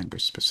used to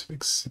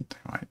language-specific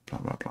syntax, right, blah,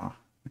 blah, blah.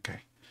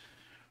 Okay.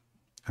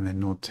 And then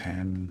Nord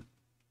 10,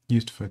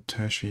 used for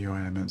tertiary UI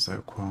elements that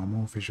require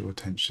more visual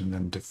attention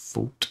than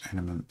default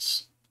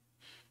elements.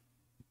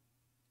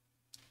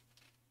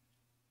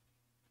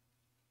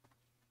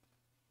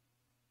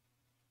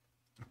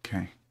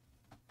 Okay.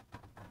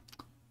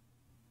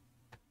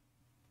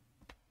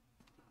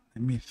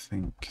 Let me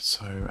think.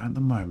 So at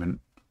the moment,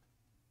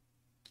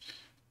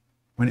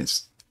 when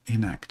it's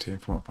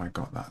inactive, what have I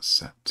got that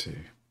set to?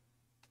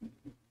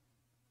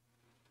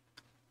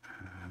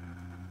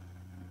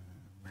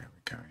 Where are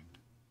we going?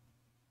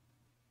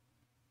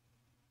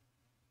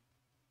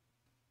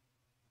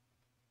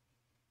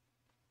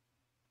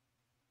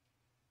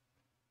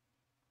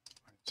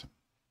 Item.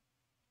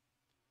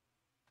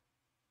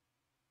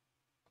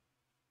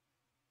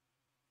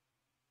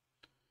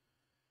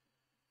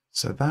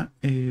 So that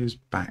is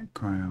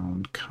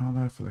background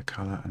color for the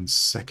color and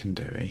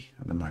secondary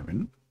at the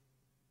moment.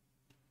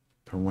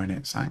 But when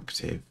it's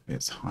active,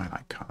 it's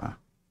highlight color.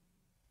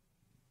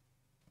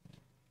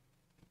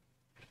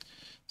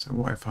 So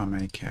what if I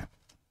make it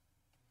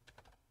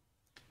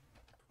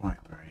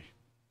primary?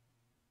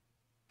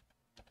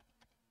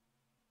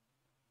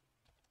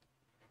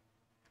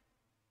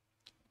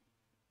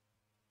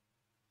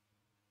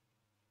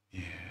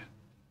 Yeah.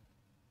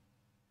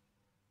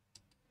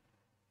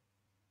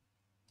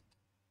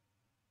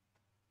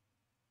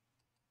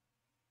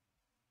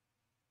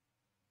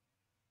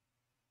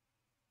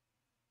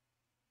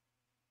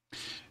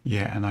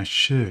 Yeah, and I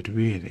should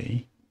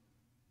really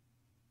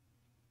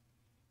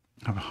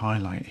have a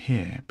highlight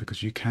here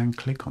because you can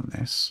click on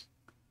this.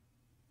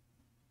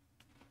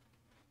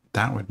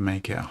 That would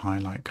make it a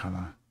highlight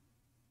color.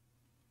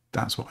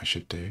 That's what I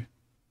should do.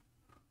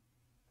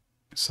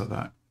 So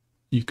that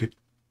you could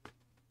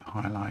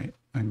highlight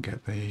and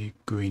get the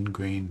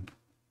green.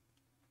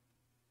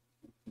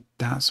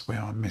 That's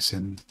where I'm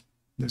missing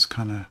this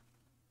kind of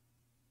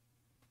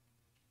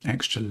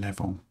extra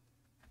level.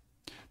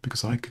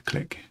 Because I could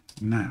click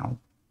now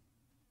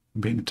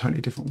and be in a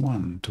totally different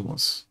one to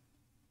what's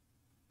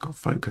got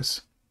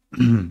focus.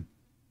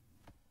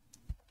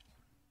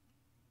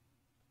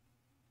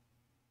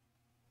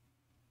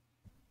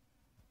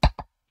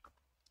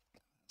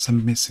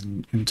 Some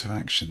missing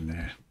interaction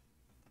there.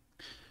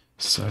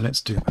 So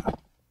let's do that.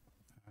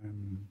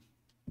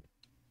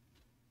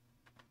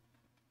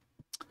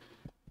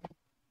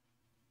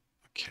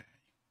 Okay.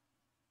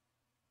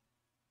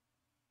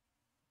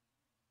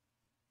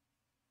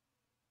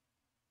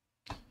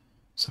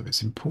 So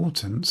it's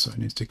important, so it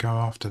needs to go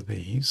after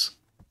these.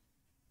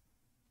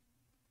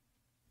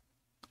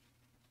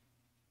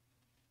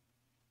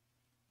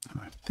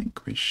 And I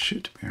think we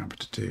should be able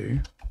to do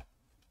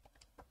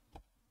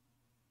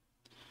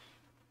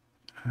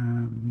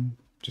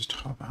just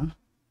hover.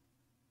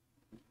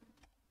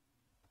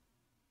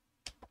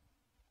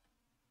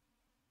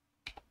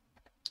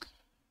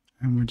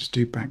 And we'll just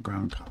do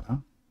background color.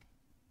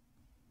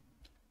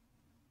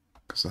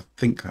 Because I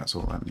think that's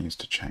all that needs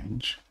to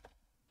change.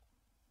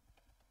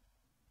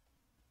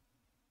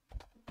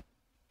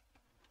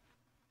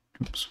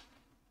 Oops.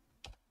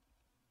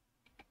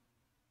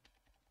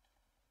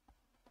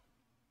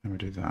 And we'll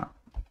do that.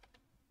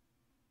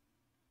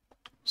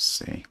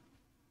 See.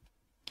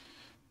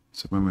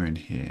 So when we're in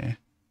here,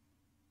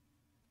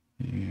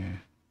 yeah.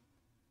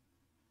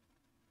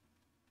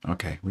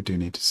 Okay, we do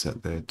need to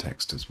set the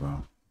text as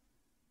well.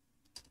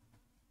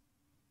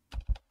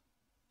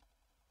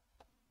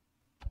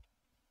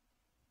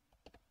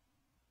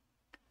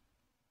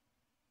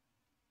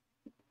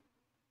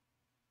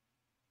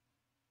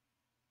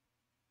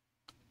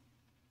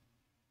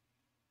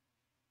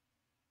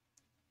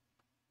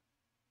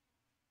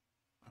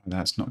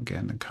 That's not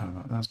getting the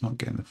color, that's not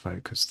getting the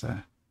focus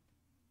there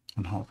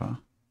on hover.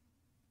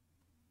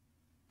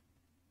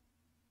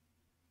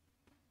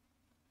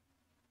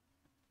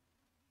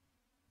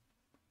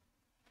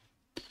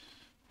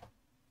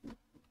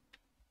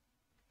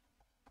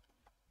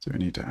 So we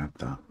need to add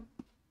that.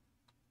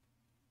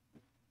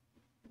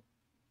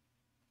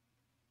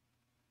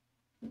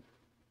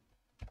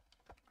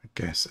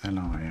 guess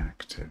li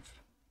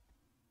active.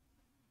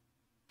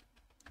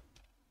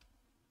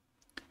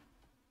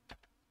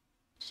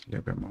 Just a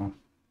little bit more.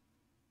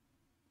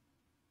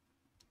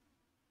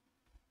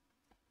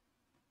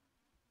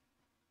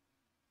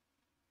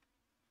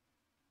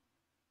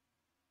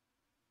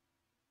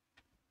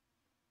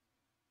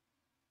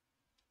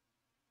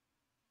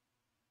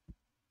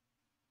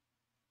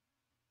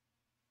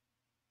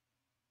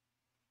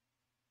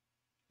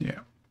 Yeah.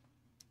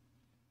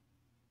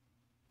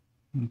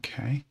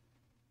 Okay.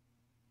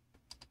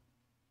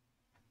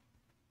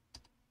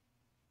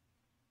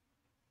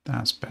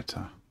 That's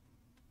better.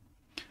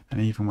 And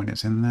even when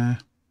it's in there,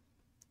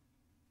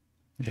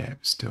 yeah,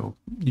 still,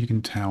 you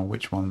can tell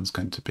which one's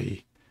going to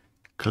be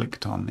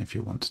clicked on if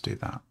you want to do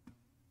that.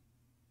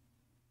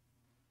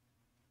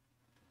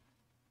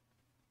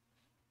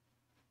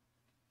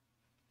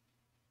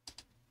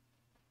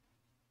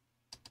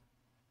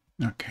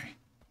 Okay,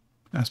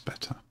 that's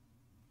better.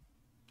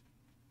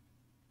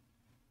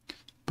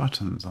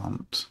 Buttons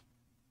aren't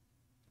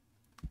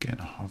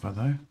getting a hover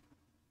though.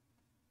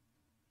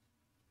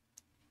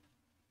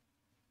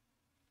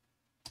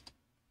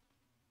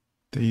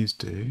 These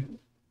do.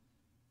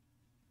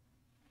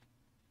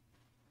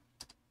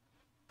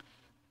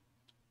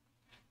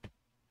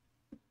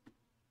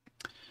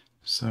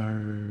 So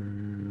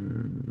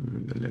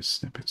the list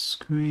snippet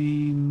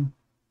screen,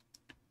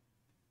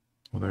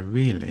 although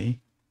really,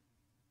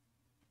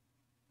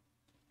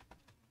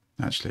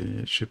 actually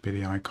it should be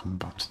the icon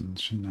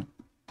buttons, shouldn't it?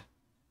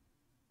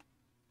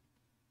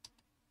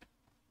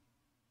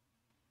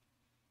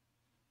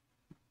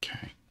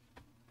 Okay.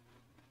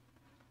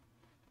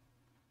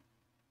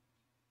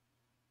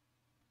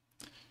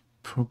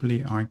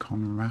 Probably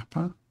icon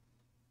wrapper.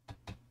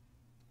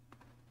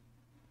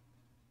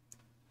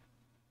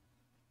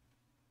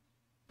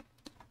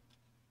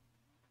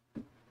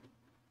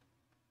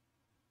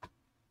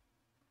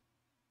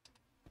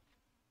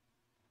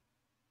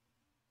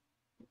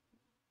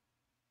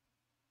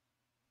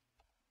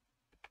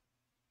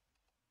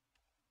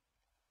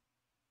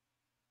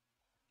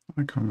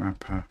 Icon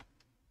wrapper.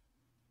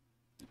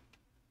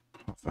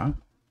 Hover.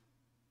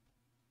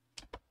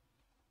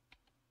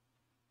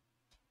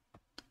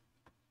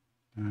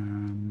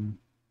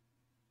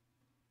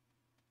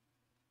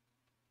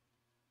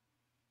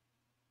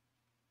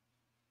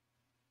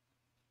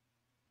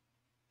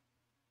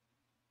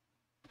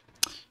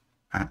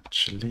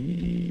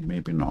 Actually,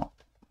 maybe not.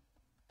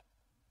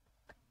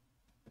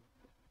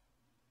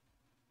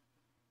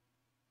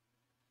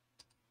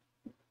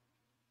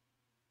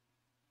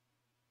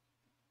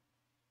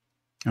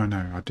 Oh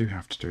no, I do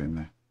have to do it in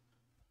there.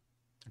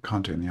 I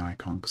can't do it in the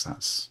icon because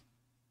that's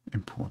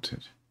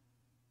imported.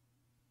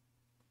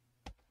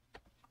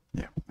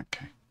 Yeah,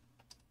 okay.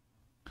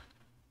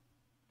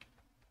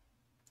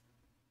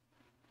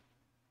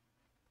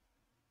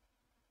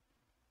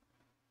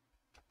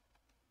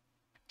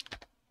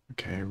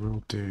 Okay,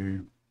 we'll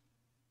do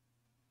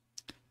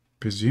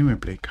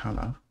presumably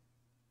color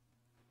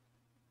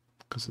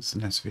because it's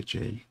an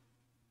SVG.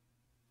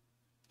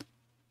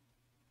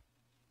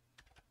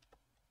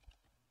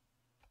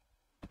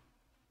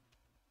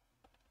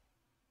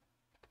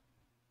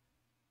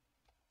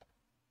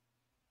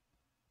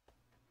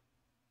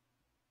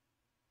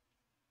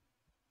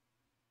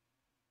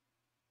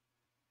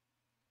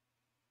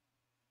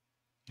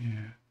 Yeah.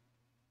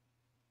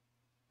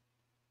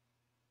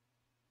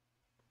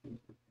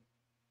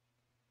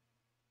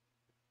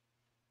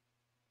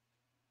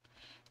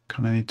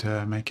 Kind of need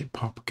to make it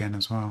pop again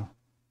as well.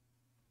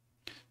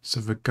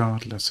 So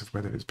regardless of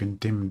whether it's been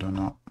dimmed or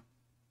not.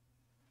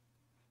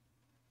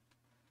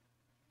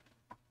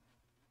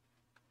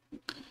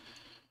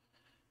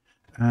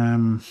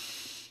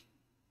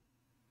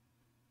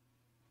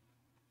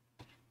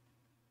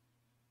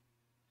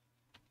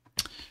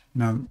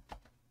 Now,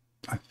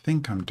 I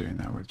think I'm doing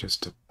that with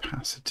just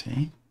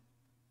opacity.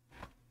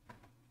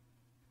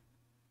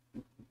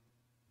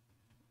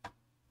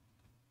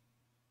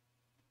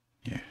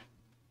 Yeah.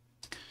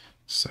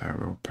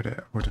 So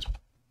we'll just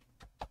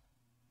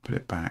put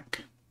it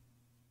back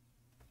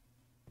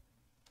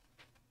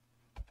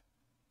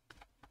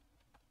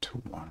to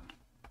 1.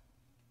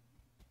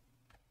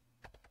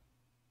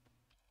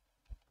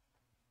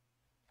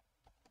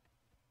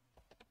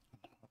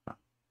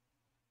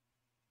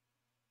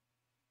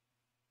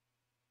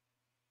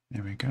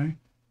 There we go.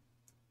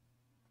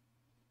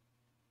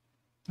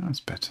 That's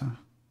better.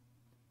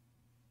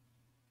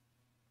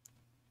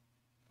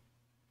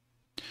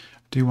 I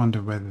do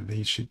wonder whether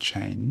these should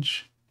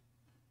change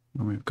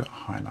when we've got a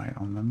highlight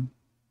on them,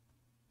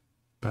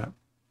 but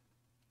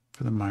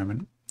for the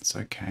moment it's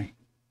okay.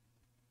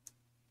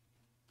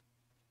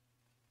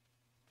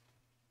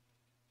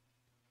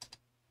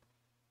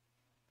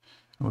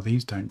 Well,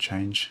 these don't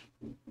change.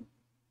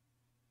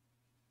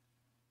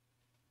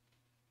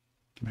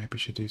 Maybe we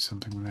should do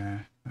something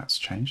there. That's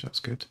changed,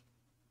 that's good.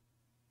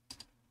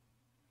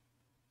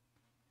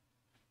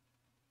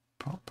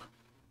 Pop.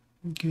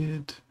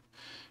 Good.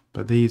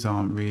 But these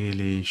aren't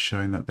really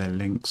showing that they're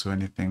links or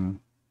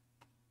anything.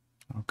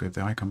 Oh good,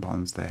 the icon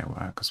buttons there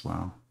work as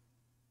well.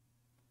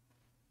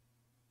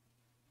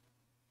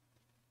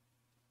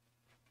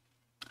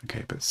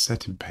 Okay, but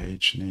setting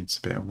page needs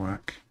a bit of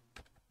work.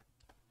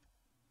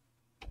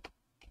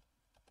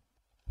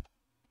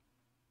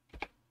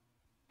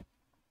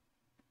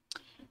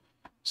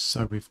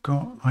 So we've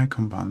got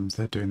icon buttons,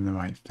 they're doing the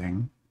right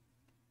thing.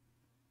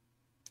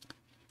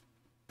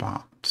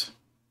 But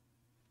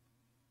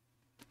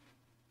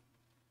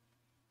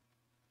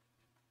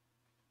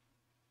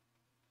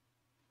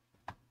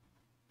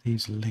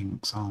these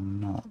links are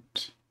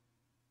not.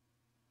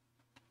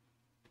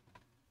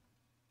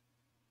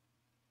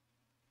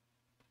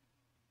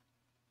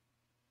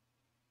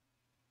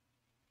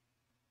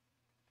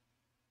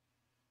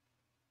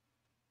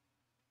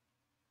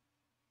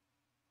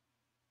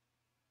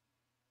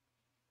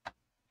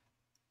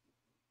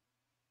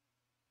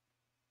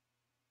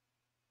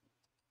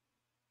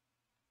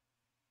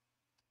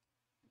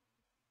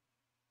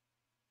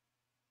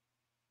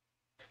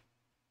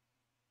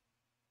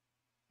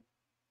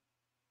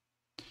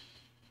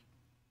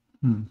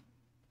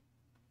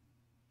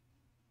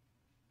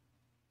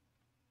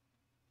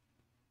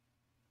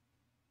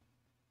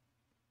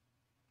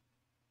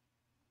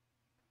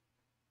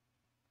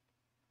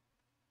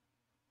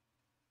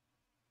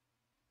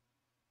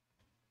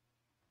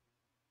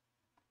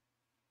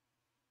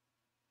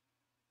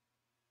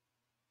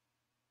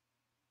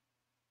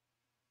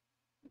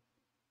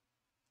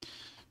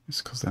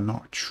 It's because they're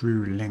not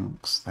true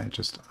links, they're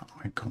just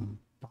icon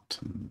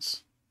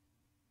buttons.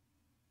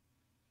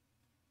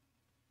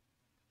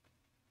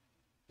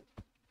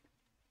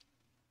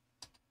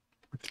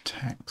 With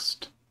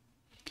text.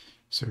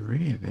 So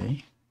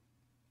really,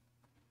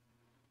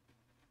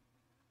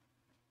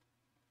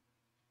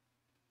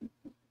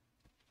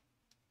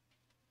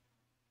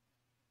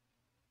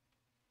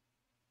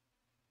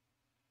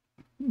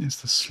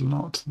 it's the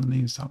slot that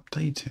needs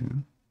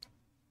updating.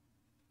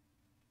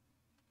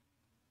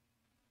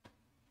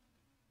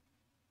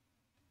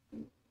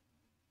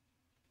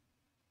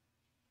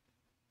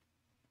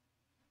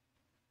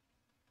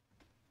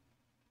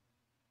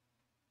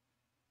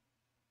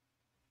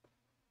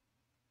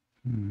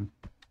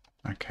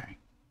 Okay.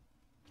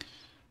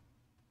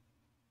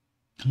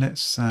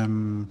 Let's I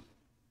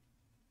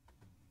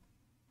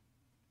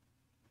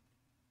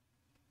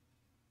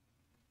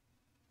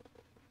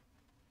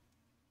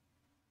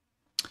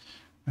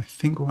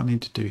think what I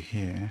need to do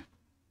here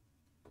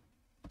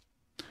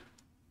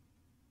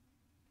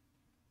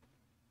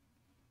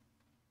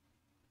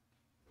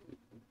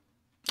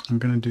I'm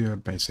going to do a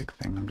basic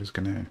thing. I'm just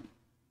going to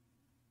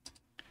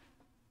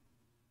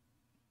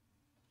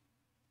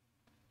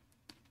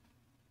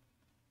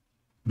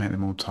make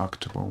them all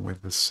targetable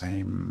with the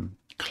same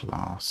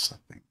class, I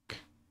think.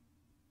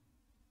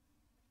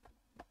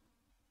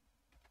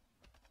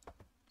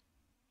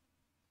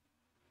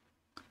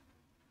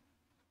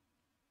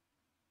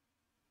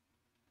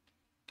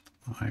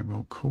 I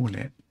will call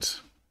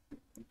it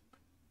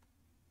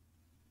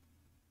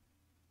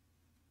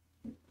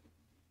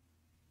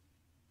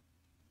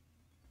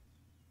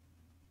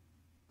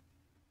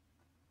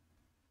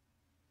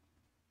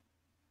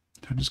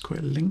do I just call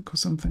it a link or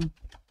something?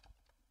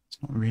 It's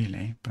not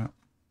really, but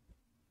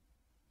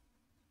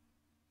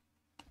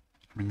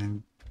I mean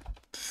in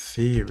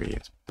theory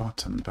it's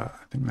button, but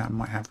I think that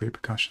might have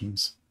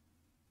repercussions.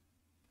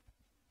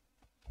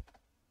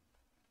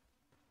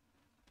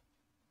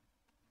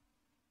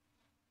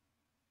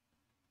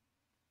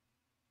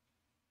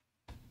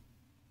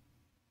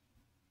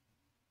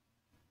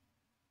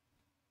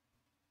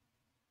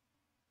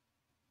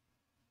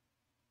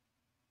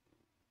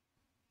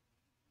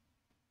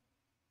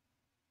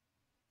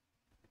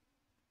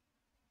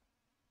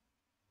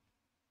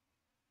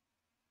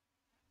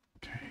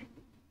 Okay.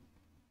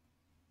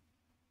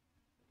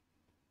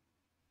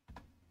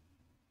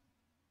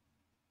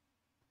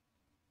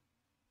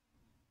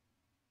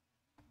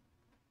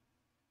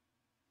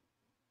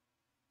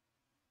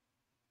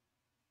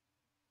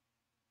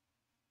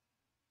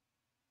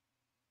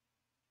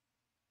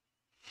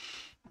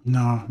 No,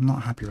 I'm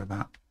not happy with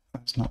that.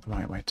 That's not the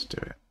right way to do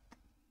it.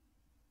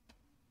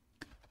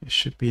 It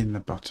should be in the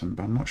button,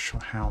 but I'm not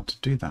sure how to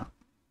do that.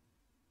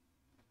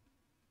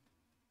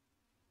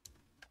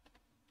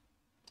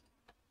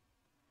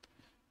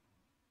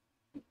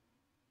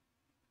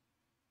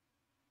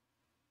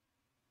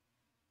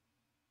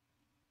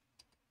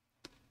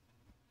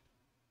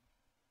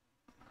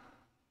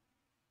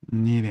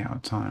 Nearly out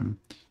of time.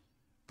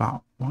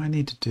 But what I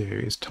need to do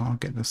is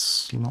target the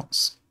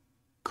slots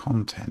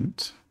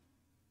content.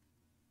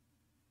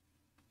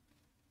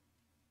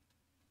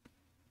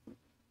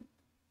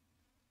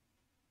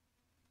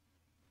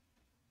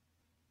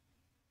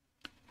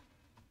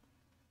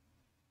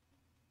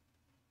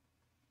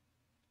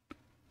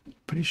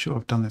 Pretty sure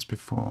I've done this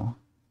before.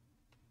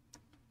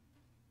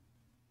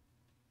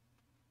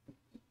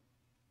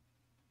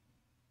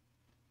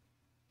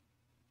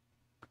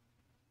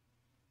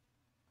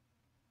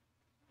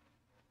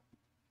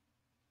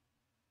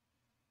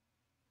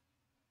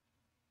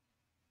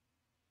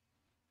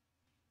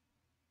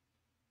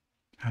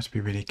 I have to be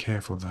really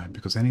careful though,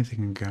 because anything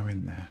can go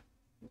in there.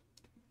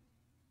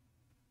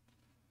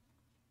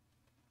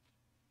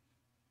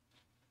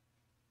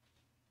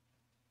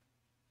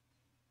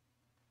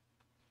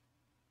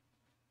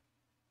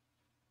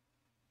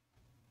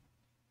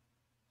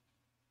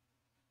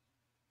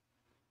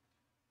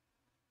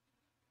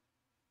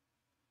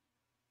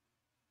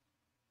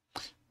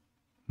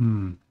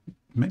 Can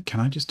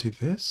I just do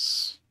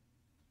this?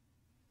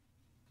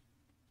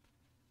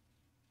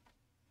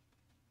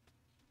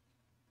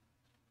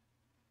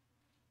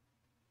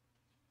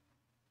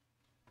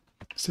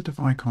 Instead of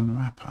icon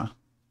wrapper.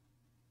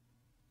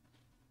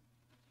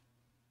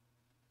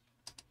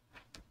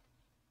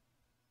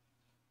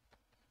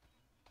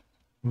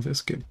 Will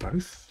this get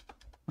both?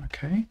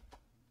 Okay.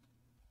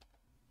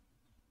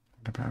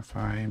 What about if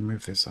I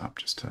move this up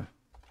just to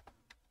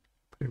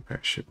put it where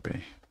it should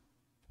be?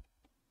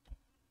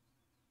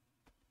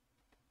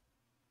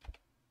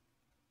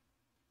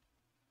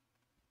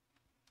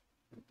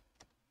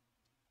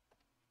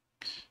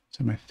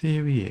 So my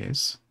theory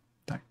is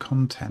that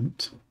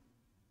content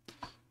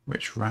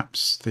which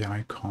wraps the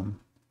icon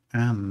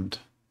and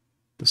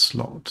the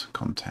slot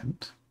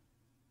content,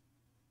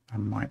 I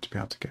might be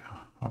able to get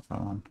a hover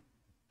on.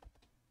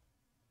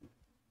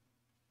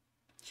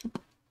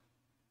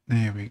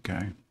 There we go.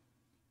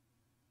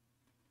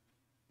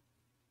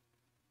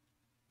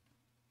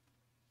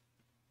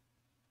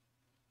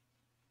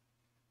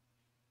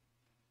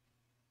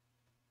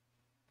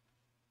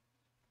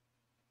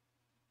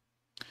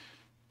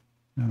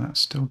 Now that's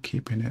still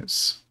keeping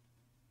its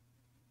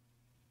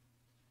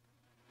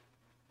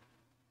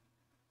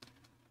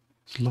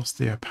lost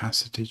the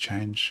opacity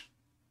change.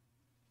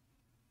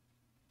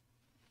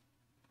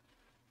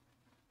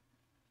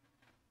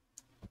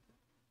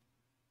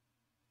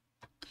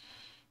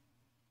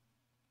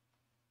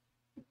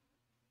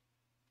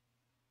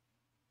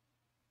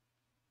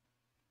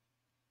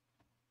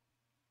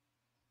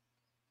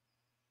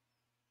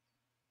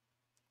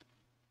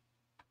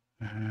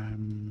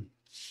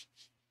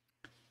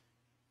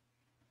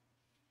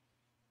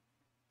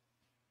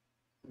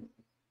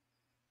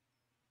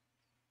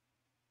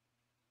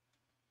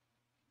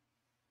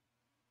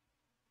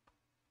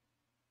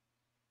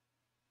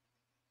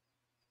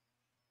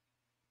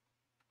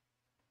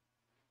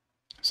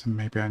 So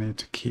maybe I need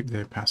to keep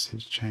the opacity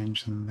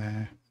change in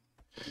there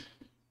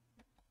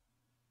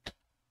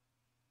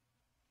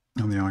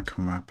on the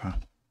icon wrapper.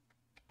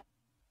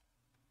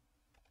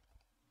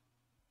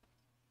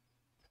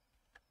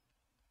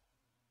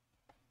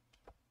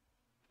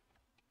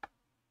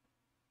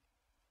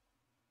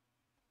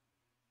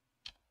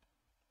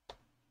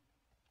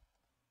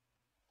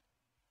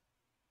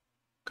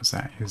 Because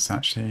that is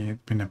actually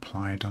been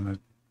applied on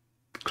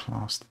a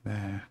class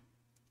there.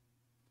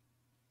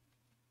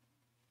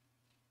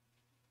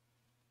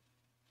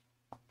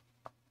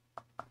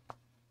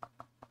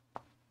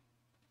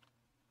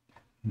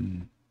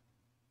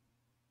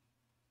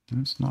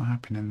 It's not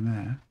happening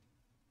there.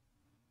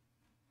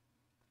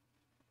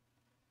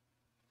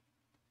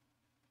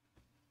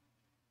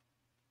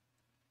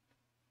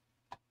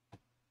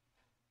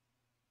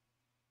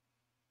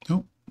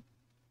 Oh,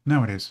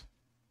 now it is.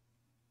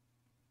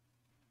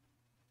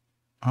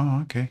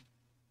 Oh, okay.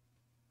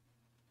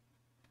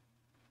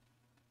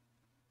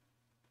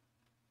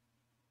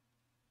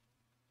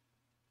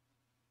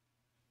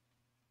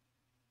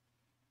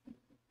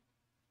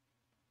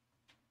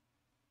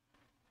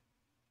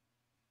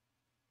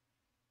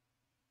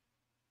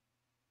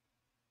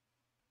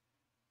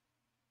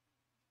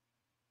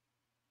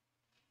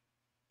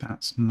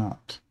 That's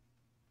not.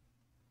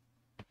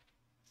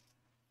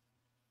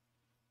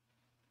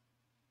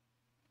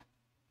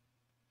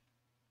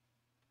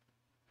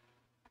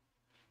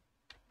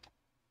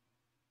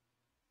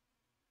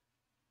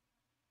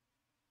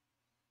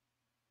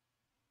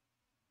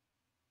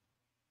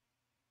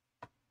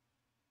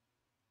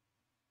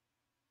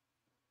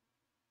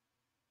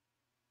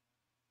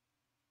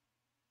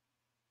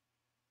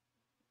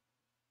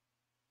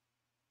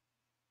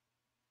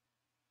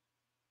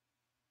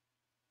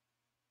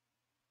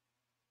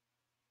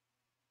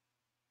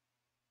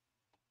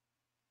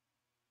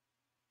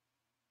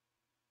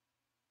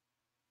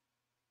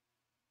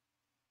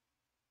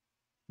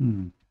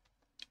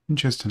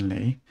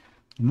 Interestingly,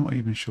 I'm not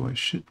even sure it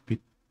should be.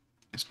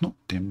 It's not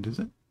dimmed, is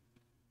it?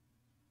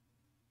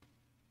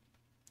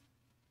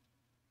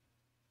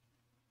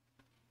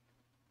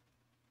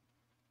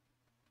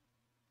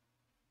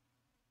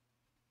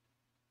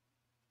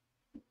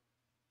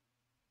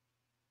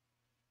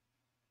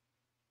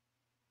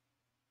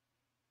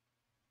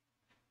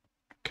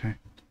 Okay.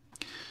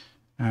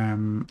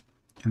 In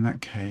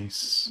that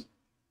case,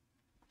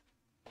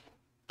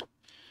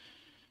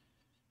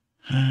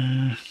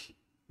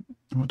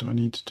 what do I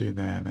need to do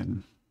there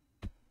then?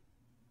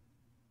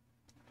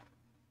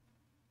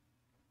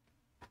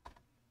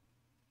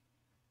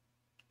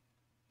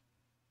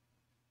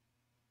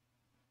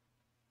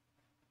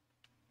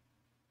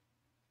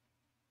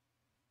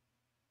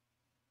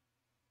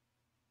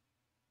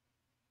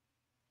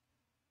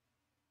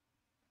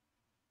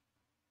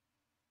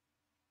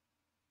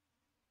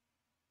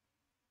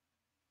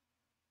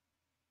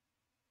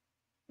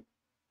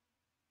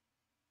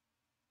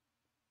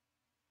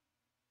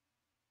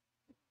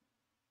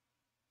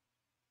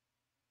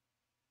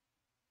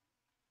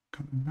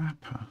 Got the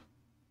wrapper.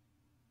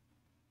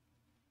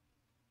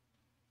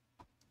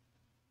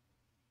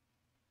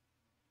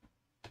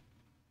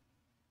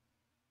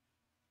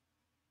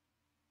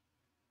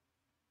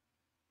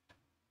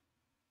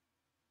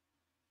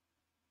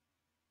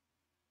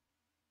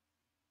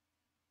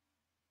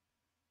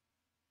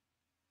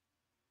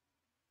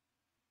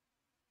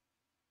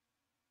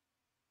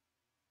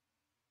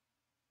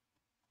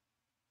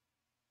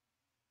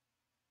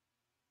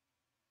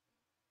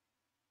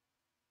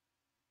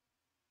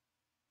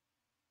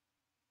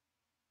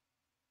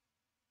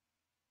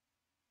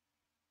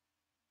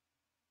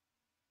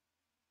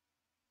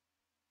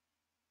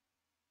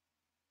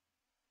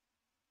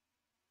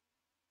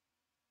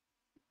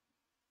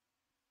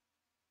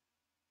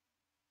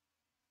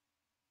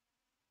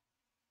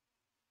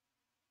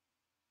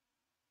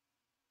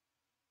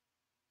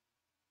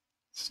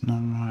 It's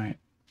not right.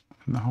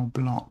 The whole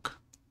block.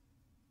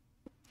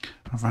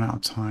 I've run out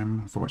of time,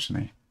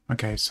 unfortunately.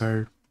 Okay,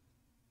 so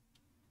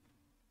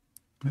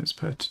let's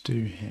put a to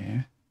do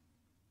here.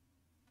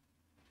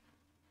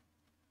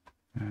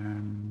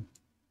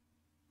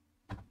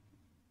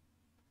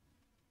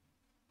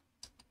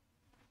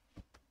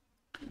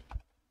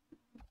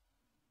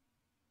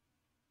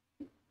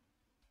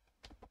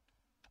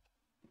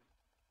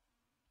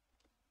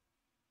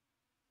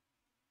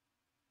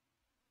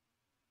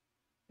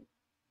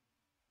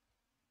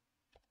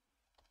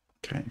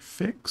 Okay,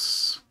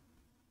 fix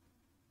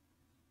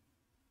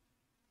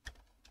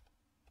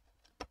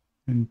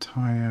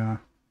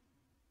entire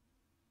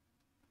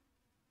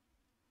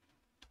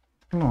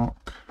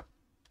block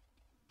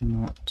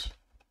not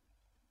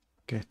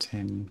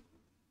getting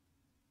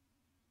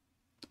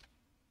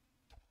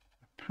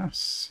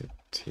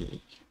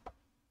opacity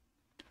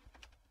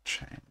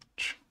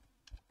change.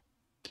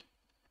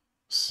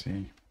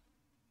 See.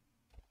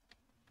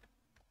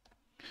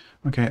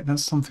 Okay,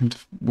 that's something to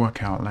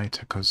work out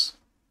later because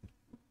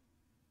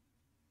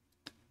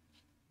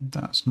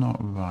that's not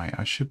right.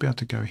 I should be able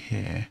to go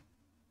here.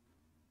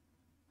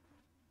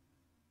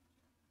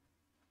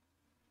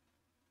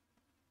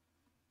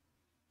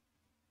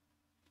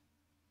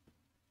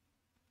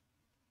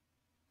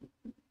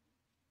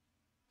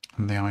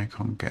 And the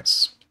icon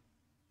gets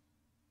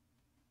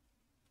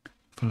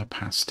full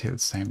opacity at the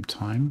same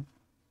time.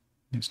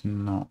 It's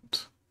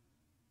not.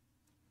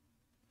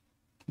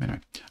 Anyway,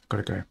 I've got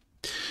to go.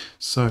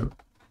 So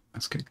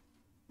let's get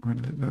rid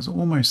of it. That's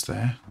almost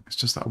there. It's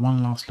just that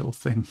one last little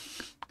thing.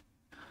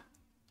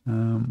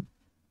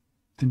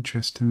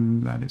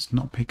 Interesting that it's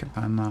not picking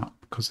that up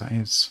because that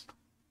is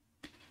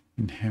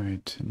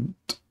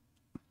inheritant.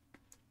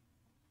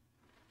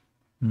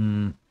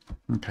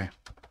 Okay.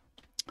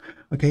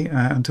 Okay,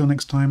 until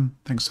next time,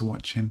 thanks for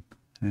watching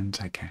and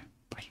take care.